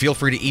Nerds. Feel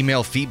free to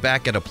email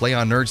feedback at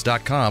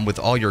aplayonnerds.com with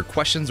all your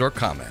questions or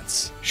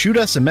comments. Shoot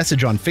us a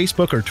message on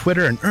Facebook or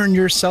Twitter and earn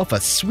yourself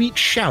a sweet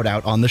shout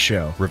out on the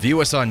show.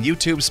 Review us on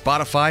YouTube,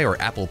 Spotify, or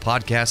Apple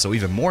Podcasts so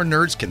even more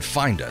nerds can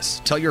find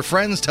us. Tell your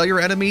friends, tell your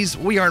enemies,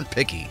 we aren't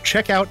picky.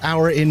 Check out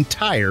our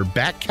entire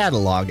back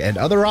catalog and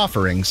other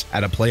offerings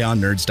at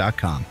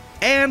aplayonnerds.com.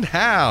 And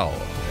how?